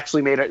Whedon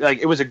actually made it like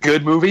it was a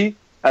good movie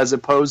as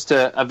opposed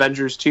to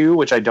Avengers 2,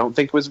 which I don't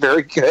think was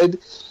very good,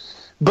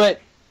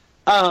 but.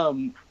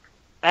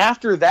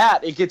 After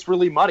that, it gets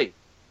really muddy.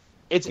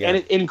 And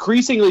it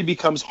increasingly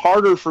becomes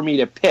harder for me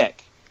to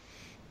pick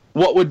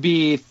what would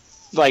be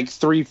like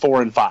 3,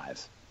 4, and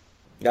 5.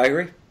 Yeah, I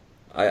agree.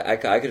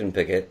 I couldn't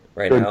pick it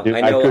right now.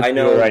 I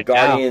know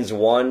Guardians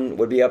 1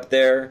 would be up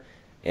there,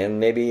 and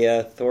maybe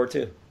Thor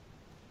 2.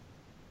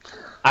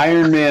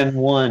 Iron Man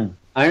 1.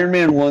 Iron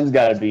Man 1's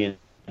got to be in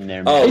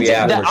there. Man. Oh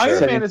yeah,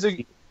 Iron Man is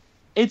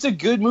it's a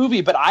good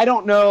movie, but I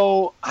don't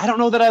know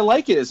that I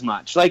like it as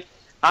much. Like.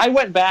 I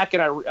went back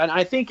and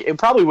I think it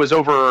probably was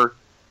over.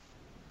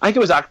 I think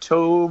it was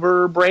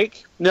October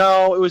break.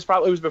 No, it was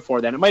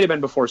before then. It might have been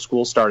before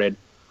school started.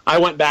 I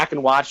went back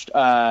and watched.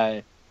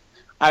 I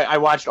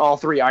watched all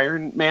 3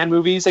 Iron Man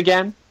movies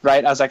again.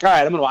 Right? I was like, all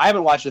right, I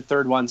haven't watched the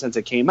third one since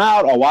it came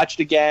out. I'll watch it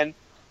again.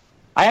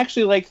 I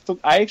actually like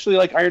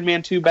Iron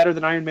Man 2 better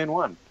than Iron Man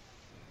 1.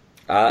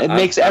 I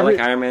like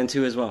Iron Man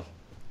 2 as well.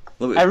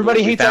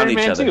 Everybody hates Iron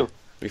Man 2.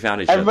 We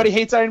found each other. Everybody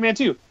hates Iron Man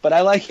 2, but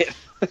I like it.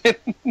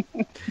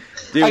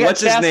 Dude,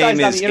 what's his name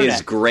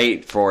is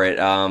great for it.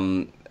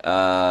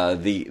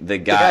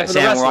 The guy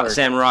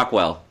Sam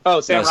Rockwell.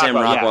 Oh, Sam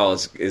Rockwell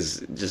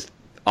is just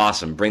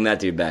awesome. Bring that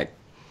dude back.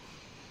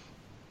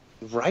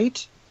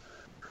 Right?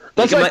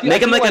 Make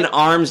him like an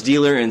arms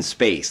dealer in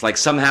space. Like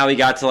somehow he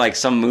got to like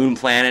some moon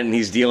planet and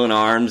he's dealing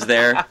arms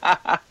there.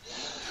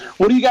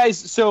 What do you guys?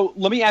 So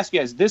let me ask you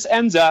guys. This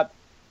ends up,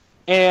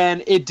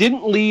 and it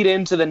didn't lead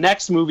into the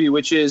next movie,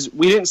 which is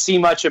we didn't see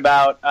much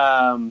about.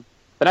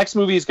 The next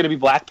movie is going to be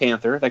Black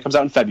Panther. That comes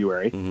out in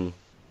February. Mm-hmm.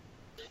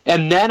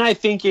 And then I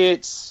think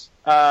it's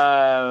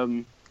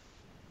Avengers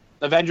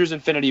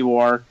Infinity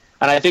War.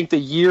 And I think the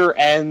year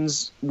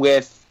ends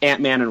with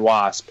Ant-Man and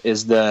Wasp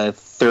is the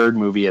 3rd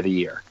movie of the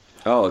year.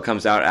 Oh, it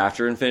comes out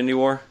after Infinity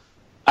War?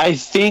 I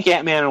think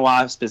Ant-Man and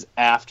Wasp is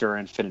after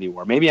Infinity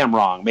War. Maybe I'm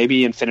wrong.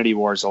 Maybe Infinity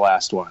War is the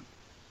last one.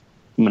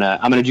 I'm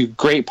gonna do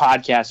great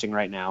podcasting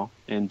right now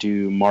and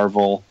do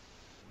Marvel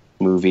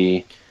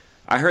movie.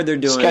 I heard they're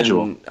doing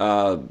schedule.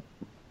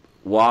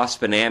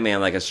 Wasp and Ant-Man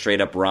like a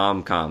straight up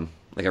rom-com,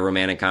 like a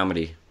romantic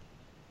comedy.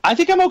 I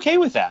think I'm okay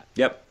with that.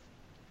 Yep.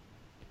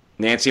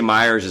 Nancy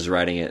Myers is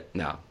writing it.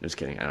 No, just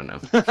kidding. I don't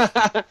know.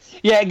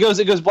 Yeah, it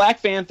goes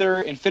Black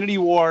Panther, Infinity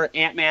War,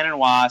 Ant-Man and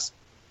Wasp,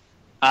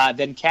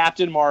 then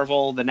Captain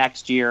Marvel the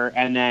next year,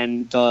 and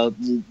then the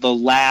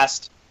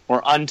last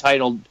or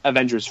untitled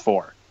Avengers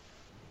 4.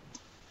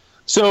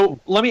 So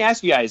let me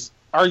ask you guys: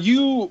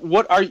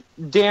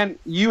 Dan?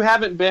 You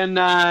haven't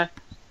been.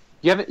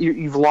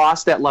 You've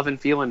lost that love and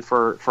feeling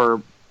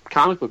for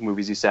comic book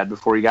movies. You said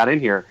before you got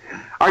in here.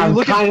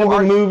 I'm kind of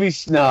a movie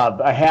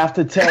snub. I have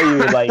to tell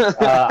you, I'm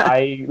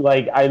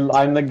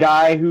the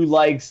guy who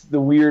likes the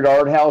weird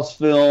art house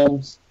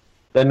films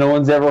that no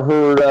one's ever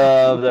heard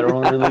of, that are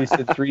only released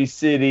in 3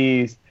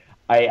 cities.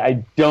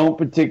 I don't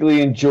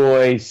particularly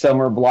enjoy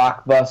summer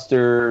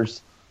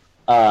blockbusters.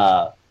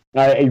 I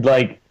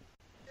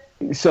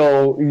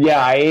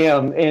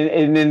am.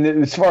 And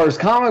then as far as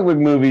comic book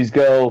movies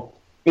go,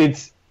 I'm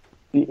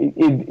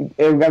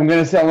going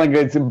to sound like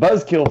it's a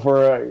buzzkill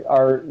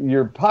for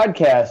your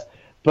podcast,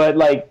 but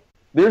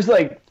there's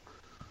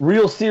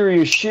real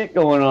serious shit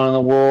going on in the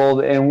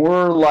world, and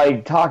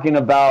we're talking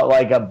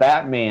about a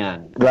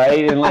Batman,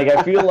 right? And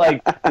I feel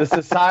like the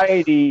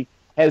society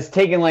has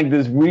taken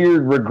this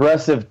weird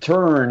regressive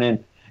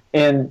turn,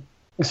 and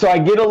so I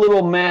get a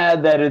little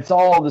mad that it's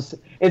all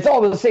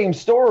the same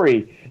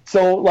story.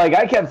 So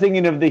I kept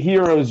thinking of the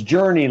hero's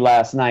journey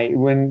last night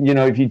when,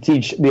 if you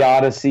teach the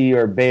Odyssey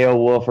or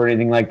Beowulf or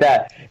anything like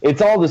that,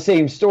 it's all the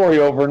same story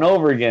over and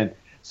over again.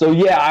 So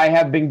yeah, I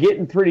have been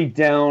getting pretty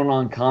down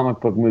on comic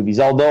book movies,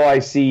 although I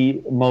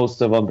see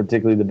most of them,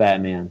 particularly the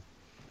Batman.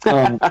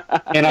 And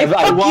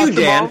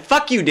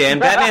Fuck you, Dan.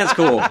 Batman's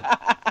cool.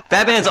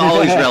 Batman's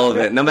always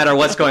relevant, no matter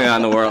what's going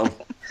on in the world.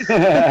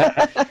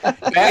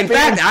 In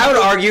fact, I would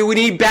argue we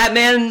need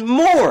Batman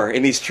more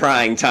in these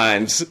trying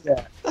times.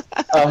 Yeah.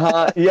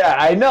 Yeah,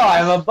 I know.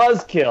 I'm a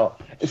buzzkill.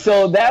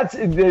 So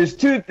there's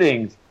 2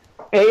 things.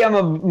 A, I'm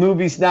a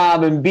movie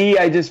snob, and B,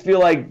 I just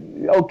feel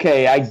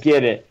okay, I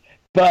get it.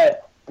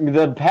 But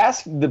the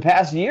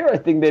past year, I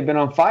think they've been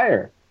on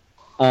fire.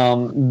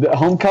 The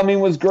Homecoming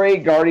was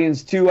great.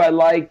 Guardians 2 I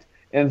liked,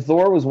 and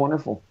Thor was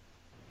wonderful.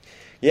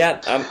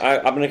 Yeah,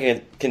 I'm going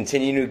to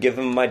continue to give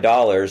them my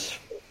dollars.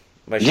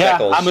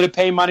 Shekels. I'm going to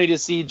pay money to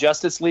see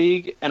Justice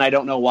League, and I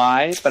don't know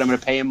why, but I'm going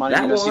to pay him money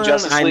to go see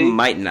Justice League. I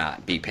might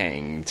not be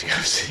paying to go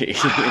see.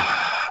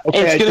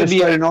 Okay, I just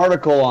read an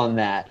article on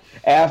that.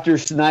 After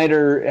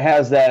Snyder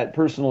has that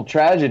personal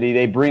tragedy,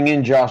 they bring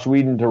in Joss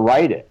Whedon to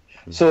write it.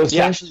 So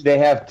essentially, they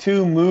have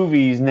 2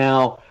 movies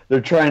now.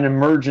 They're trying to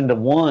merge into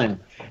one,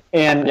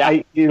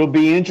 and it'll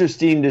be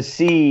interesting to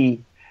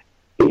see.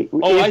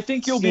 I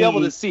think you'll be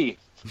able to see.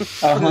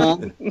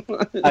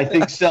 I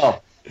think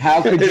so.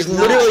 There's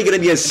literally going to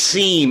be a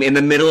seam in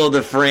the middle of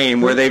the frame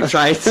where they've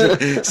tried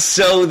to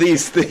sew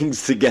these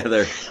things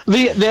together.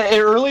 The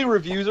early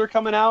reviews are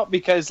coming out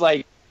because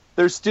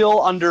they're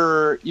still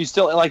under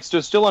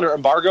under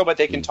embargo, but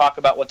they can talk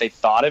about what they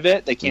thought of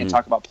it. They can't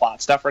talk about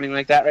plot stuff or anything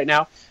like that right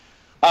now.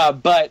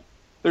 But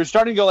they're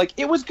starting to go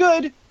it was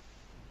good.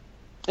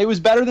 It was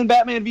better than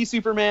Batman v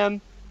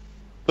Superman,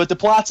 but the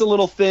plot's a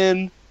little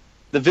thin.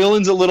 The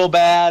villain's a little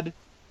bad,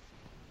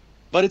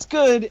 but it's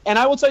good. And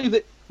I will tell you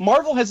that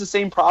Marvel has the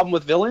same problem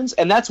with villains,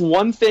 and that's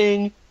one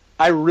thing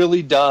I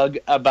really dug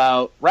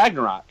about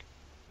Ragnarok,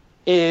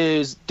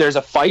 is there's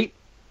an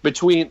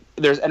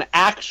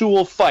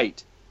actual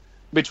fight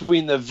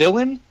between the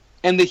villain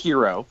and the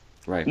hero.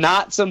 Right.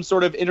 Not some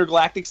sort of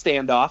intergalactic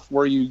standoff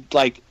where you,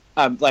 like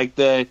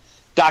the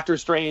Doctor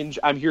Strange,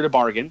 I'm here to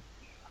bargain.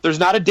 There's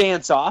not a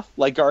dance-off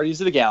like Guardians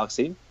of the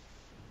Galaxy.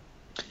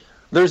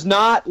 There's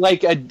not,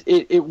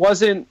 it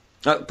wasn't...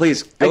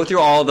 Please go through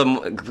all of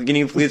them. Can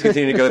you please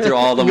continue to go through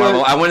all of them,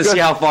 Marvel? I want to see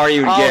how far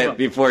you get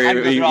before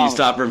you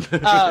stop.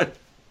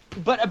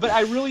 But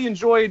I really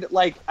enjoyed,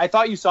 I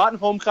thought you saw it in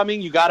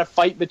Homecoming. You got a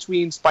fight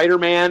between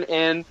Spider-Man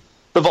and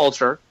the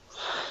Vulture.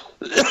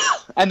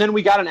 And then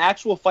we got an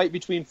actual fight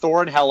between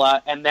Thor and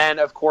Hela. And then,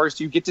 of course,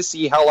 you get to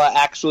see Hela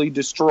actually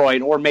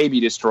destroyed, or maybe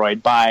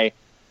destroyed, by,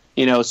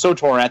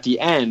 Sotor at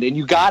the end. And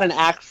you got an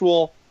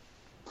actual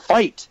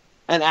fight,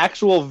 an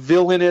actual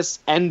villainous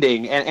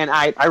ending. And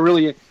I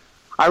really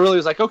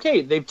was like, okay,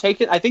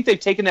 I think they've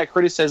taken that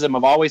criticism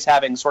of always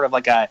having sort of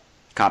a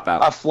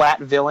cop-out, a flat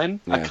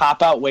villain, a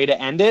cop-out way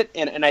to end it,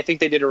 and I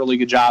think they did a really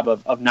good job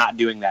of not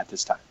doing that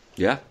this time.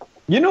 Yeah.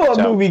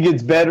 What movie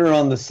gets better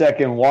on the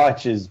second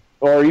watch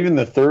or even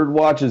the third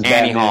watch is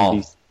Annie Batman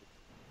Hall.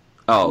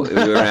 Oh, we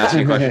were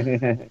asking a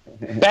question.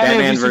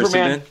 Batman v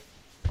Superman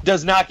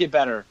does not get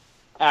better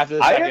after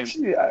the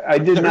second. I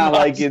did not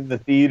like it in the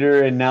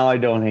theater, and now I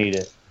don't hate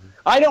it.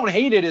 I don't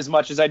hate it as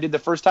much as I did the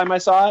first time I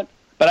saw it,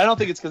 but I don't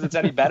think it's because it's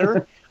any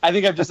better. I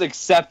think I've just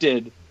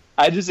accepted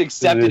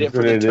it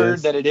for the turd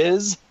that it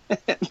is.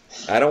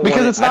 I don't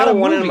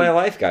want it in my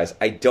life, guys.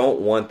 I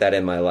don't want that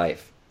in my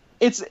life.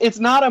 It's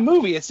not a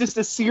movie. It's just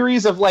a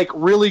series of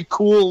really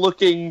cool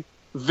looking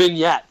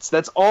vignettes.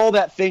 That's all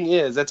that thing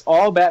is. That's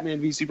all Batman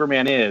v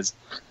Superman is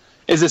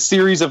a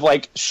series of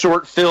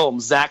short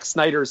films Zack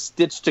Snyder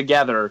stitched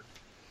together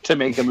to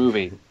make a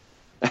movie.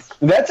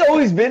 That's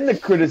always been the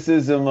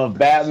criticism of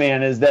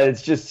Batman, is that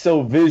it's just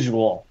so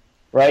visual,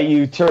 right?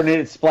 You turn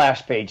it,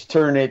 splash page,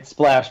 turn it,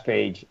 splash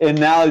page. And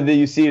now that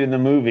you see it in the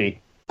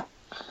movie.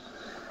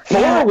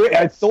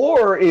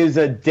 Thor is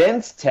a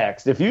dense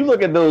text. If you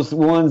look at those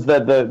ones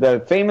that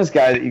the famous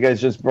guy that you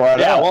guys just brought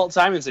up. Walt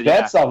Simonson.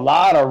 That's a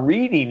lot of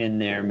reading in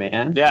there,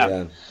 man.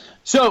 Yeah.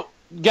 So,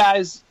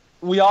 guys,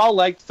 we all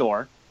liked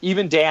Thor.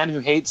 Even Dan, who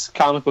hates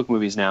comic book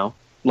movies now,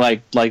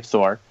 liked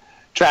Thor.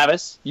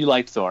 Travis, you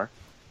liked Thor.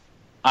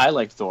 I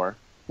liked Thor.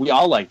 We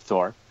all liked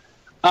Thor.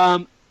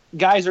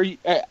 Guys, are you?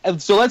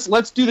 So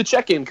let's do the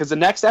check-in, because the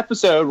next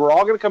episode we're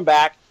all going to come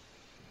back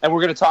and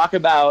we're going to talk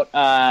about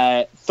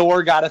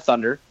Thor: God of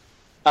Thunder.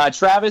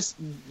 Travis,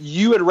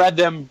 you had read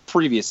them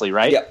previously,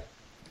 right? Yep.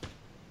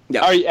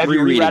 Yeah. Have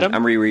you reread them? I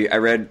reread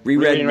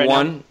right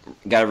one.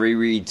 Got to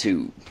reread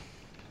 2.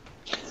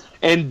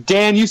 And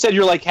Dan, you said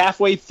you're like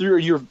halfway through, or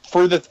you're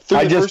further through.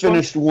 I the just first one?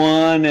 finished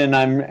one, and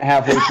I'm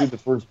halfway through the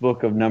first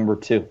book of number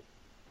 2.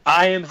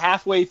 I am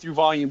halfway through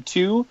volume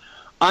 2.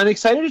 I'm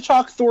excited to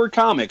talk Thor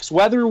comics,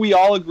 whether we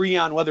all agree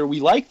on whether we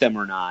like them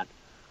or not.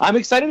 I'm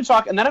excited to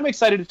talk, and then I'm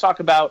excited to talk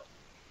about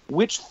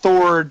which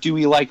Thor do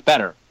we like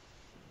better.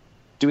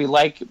 Do we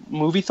like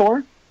movie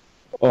Thor?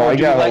 Oh, I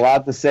got a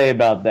lot to say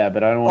about that,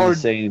 but I don't want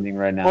to say anything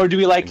right now. Or do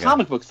we like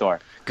comic book Thor?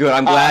 Good.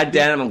 I'm glad,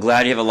 Dan. I'm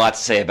glad you have a lot to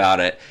say about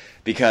it,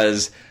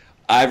 because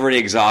I've already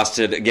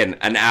exhausted, again,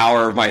 an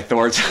hour of my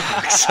Thor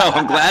talk, so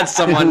I'm glad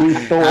someone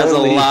has a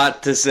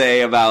lot to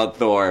say about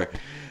Thor.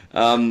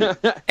 And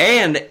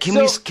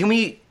can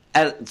we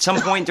at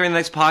some point during the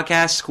next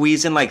podcast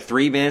squeeze in like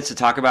 3 minutes to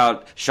talk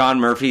about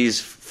Sean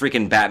Murphy's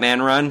freaking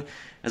Batman run?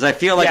 As I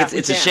feel like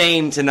it's a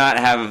shame to not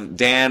have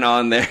Dan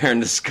on there and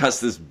discuss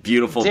this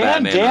beautiful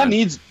Batman run.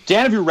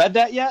 Dan, have you read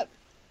that yet?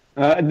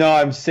 No,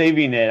 I'm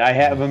saving it. I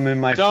have them in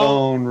my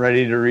phone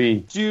ready to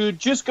read. Dude,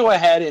 just go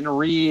ahead and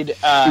read.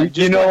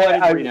 You know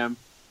what? Read them.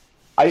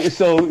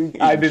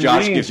 I've been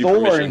reading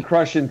Thor and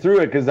crushing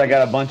through it because I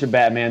got a bunch of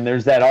Batman.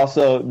 There's that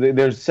also.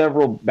 There's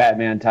several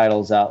Batman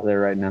titles out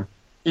there right now.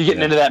 You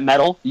getting into that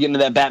metal? You getting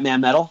into that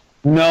Batman metal?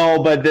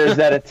 No, but there's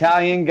that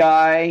Italian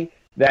guy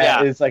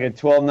that is like a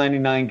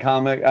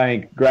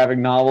 $12.99 graphic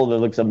novel that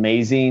looks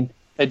amazing.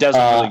 It does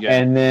look really good.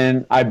 And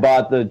then I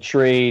bought the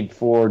trade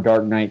for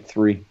Dark Knight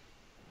 3.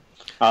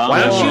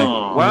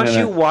 Why don't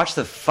you watch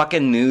the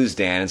fucking news,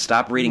 Dan, and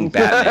stop reading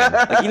Batman?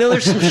 Like,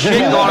 there's some shit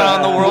going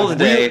on in the world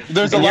today.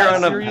 There's a lot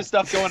of serious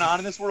stuff going on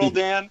in this world,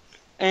 Dan.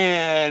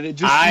 And it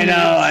just I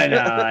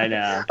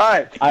know. All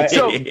right.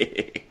 So,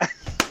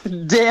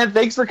 Dan,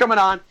 thanks for coming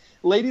on.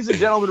 Ladies and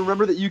gentlemen,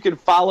 remember that you can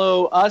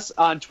follow us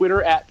on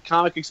Twitter at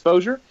Comic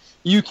Exposure.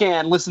 You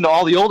can listen to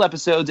all the old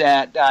episodes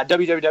at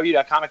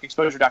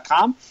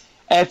www.comicexposure.com.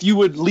 If you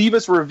would leave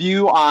us a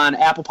review on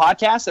Apple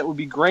Podcasts, that would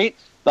be great.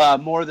 The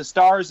more the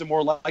stars, the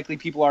more likely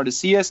people are to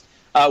see us.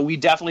 We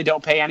definitely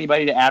don't pay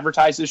anybody to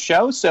advertise this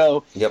show,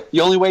 so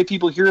the only way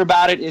people hear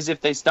about it is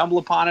if they stumble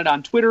upon it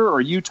on Twitter,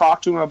 or you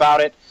talk to them about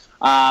it,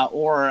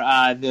 or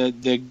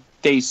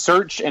they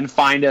search and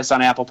find us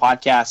on Apple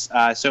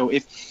Podcasts. So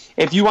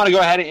if you want to go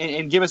ahead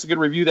and give us a good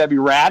review, that'd be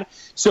rad.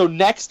 So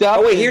next up...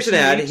 Oh, wait, here's an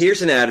ad.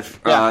 Here's an ad.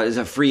 It's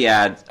a free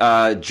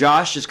ad.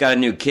 Josh just got a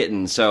new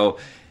kitten, so...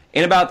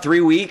 In about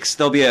 3 weeks,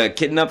 there'll be a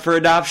kitten up for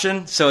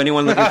adoption. So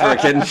anyone looking for a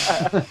kitten,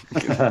 feel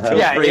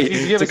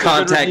free to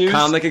contact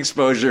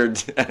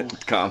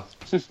comicexposure.com.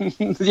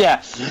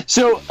 Yeah.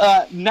 So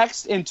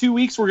next, in 2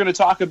 weeks, we're going to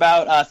talk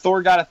about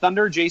Thor: God of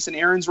Thunder, Jason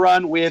Aaron's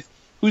run with,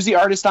 who's the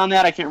artist on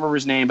that? I can't remember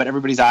his name, but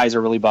everybody's eyes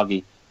are really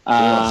buggy.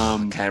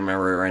 Can't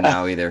remember it right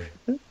now either.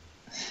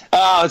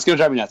 Oh, it's going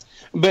to drive me nuts.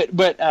 But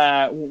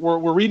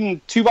we're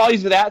reading 2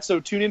 volumes of that, so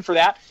tune in for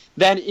that.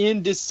 Then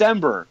in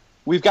December,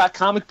 we've got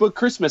Comic Book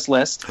Christmas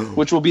List,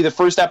 which will be the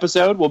first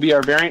episode, will be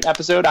our variant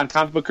episode on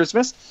Comic Book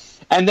Christmas.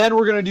 And then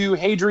we're going to do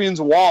Hadrian's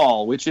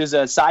Wall, which is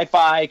a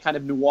sci-fi kind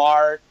of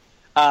noir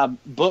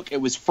book. It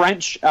was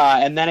French,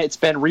 and then it's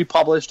been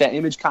republished at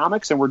Image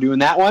Comics, and we're doing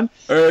that one.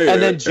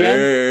 And then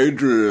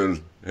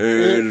Adrian.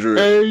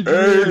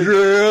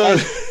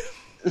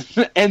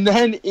 And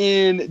then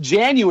in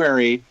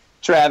January,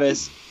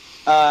 Travis,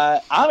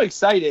 I'm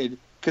excited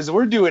because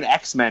we're doing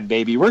X-Men,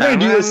 baby. We're going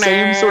to do the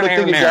same sort of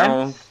thing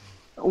again.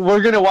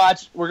 We're gonna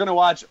watch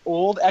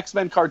old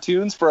X-Men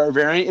cartoons for our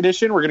variant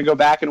edition. We're gonna go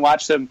back and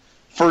watch some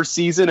first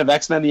season of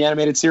X-Men the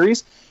animated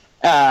series,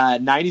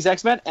 90s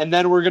X-Men, and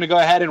then we're gonna go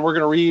ahead and we're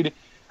gonna read.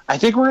 I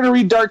think we're gonna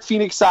read Dark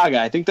Phoenix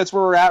Saga. I think that's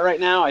where we're at right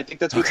now. I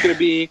think that's what it's gonna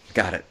be.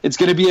 Got it. It's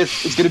gonna be a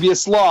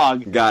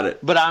slog. Got it.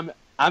 But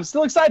I'm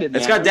still excited. Man.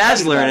 It's got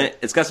Dazzler in it.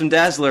 It's got some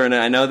Dazzler in it.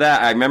 I know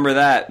that. I remember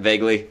that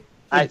vaguely.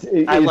 It's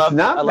not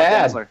bad.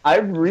 Dazzler.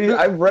 I've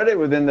read it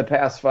within the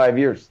past 5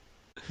 years.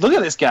 Look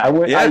at this guy.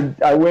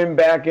 I went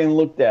back and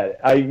looked at it.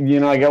 I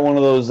got one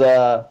of those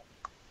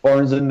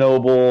Barnes and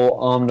Noble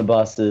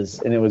omnibuses,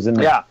 and it was in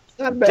there. Yeah.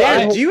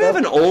 Dan, do you have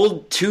an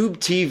old tube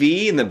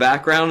TV in the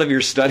background of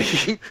your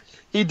study?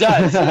 He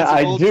does.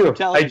 I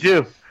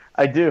do.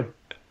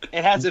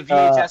 It has a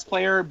VHS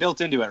player built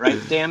into it, right,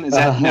 Dan? Is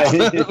that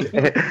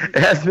it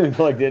hasn't been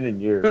plugged in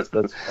years.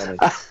 That's funny.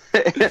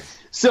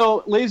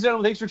 So, ladies and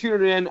gentlemen, thanks for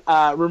tuning in.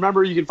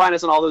 Remember, you can find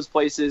us in all those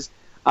places.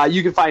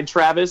 You can find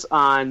Travis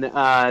on the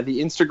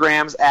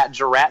Instagrams at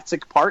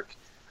Jurassic Park.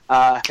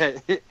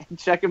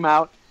 Check him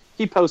out.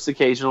 He posts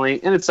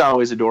occasionally, and it's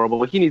always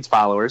adorable. He needs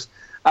followers.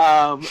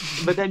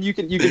 But then you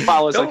can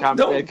follow us on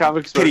Comic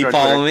Exposure. Pity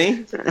follow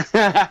me.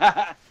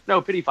 No,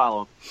 pity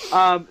follow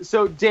him.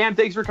 So, Dan,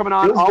 thanks for coming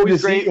on. It was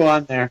always good to see you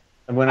on there.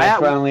 When I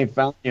finally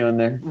found you on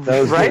there, that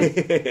was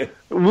right.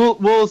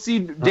 We'll see,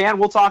 Dan.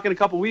 We'll talk in a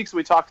couple weeks when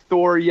we talk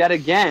Thor yet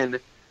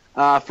again.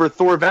 for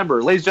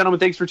Thorvember. Ladies and gentlemen,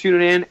 thanks for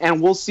tuning in,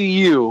 and we'll see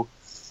you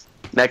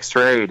next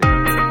trade.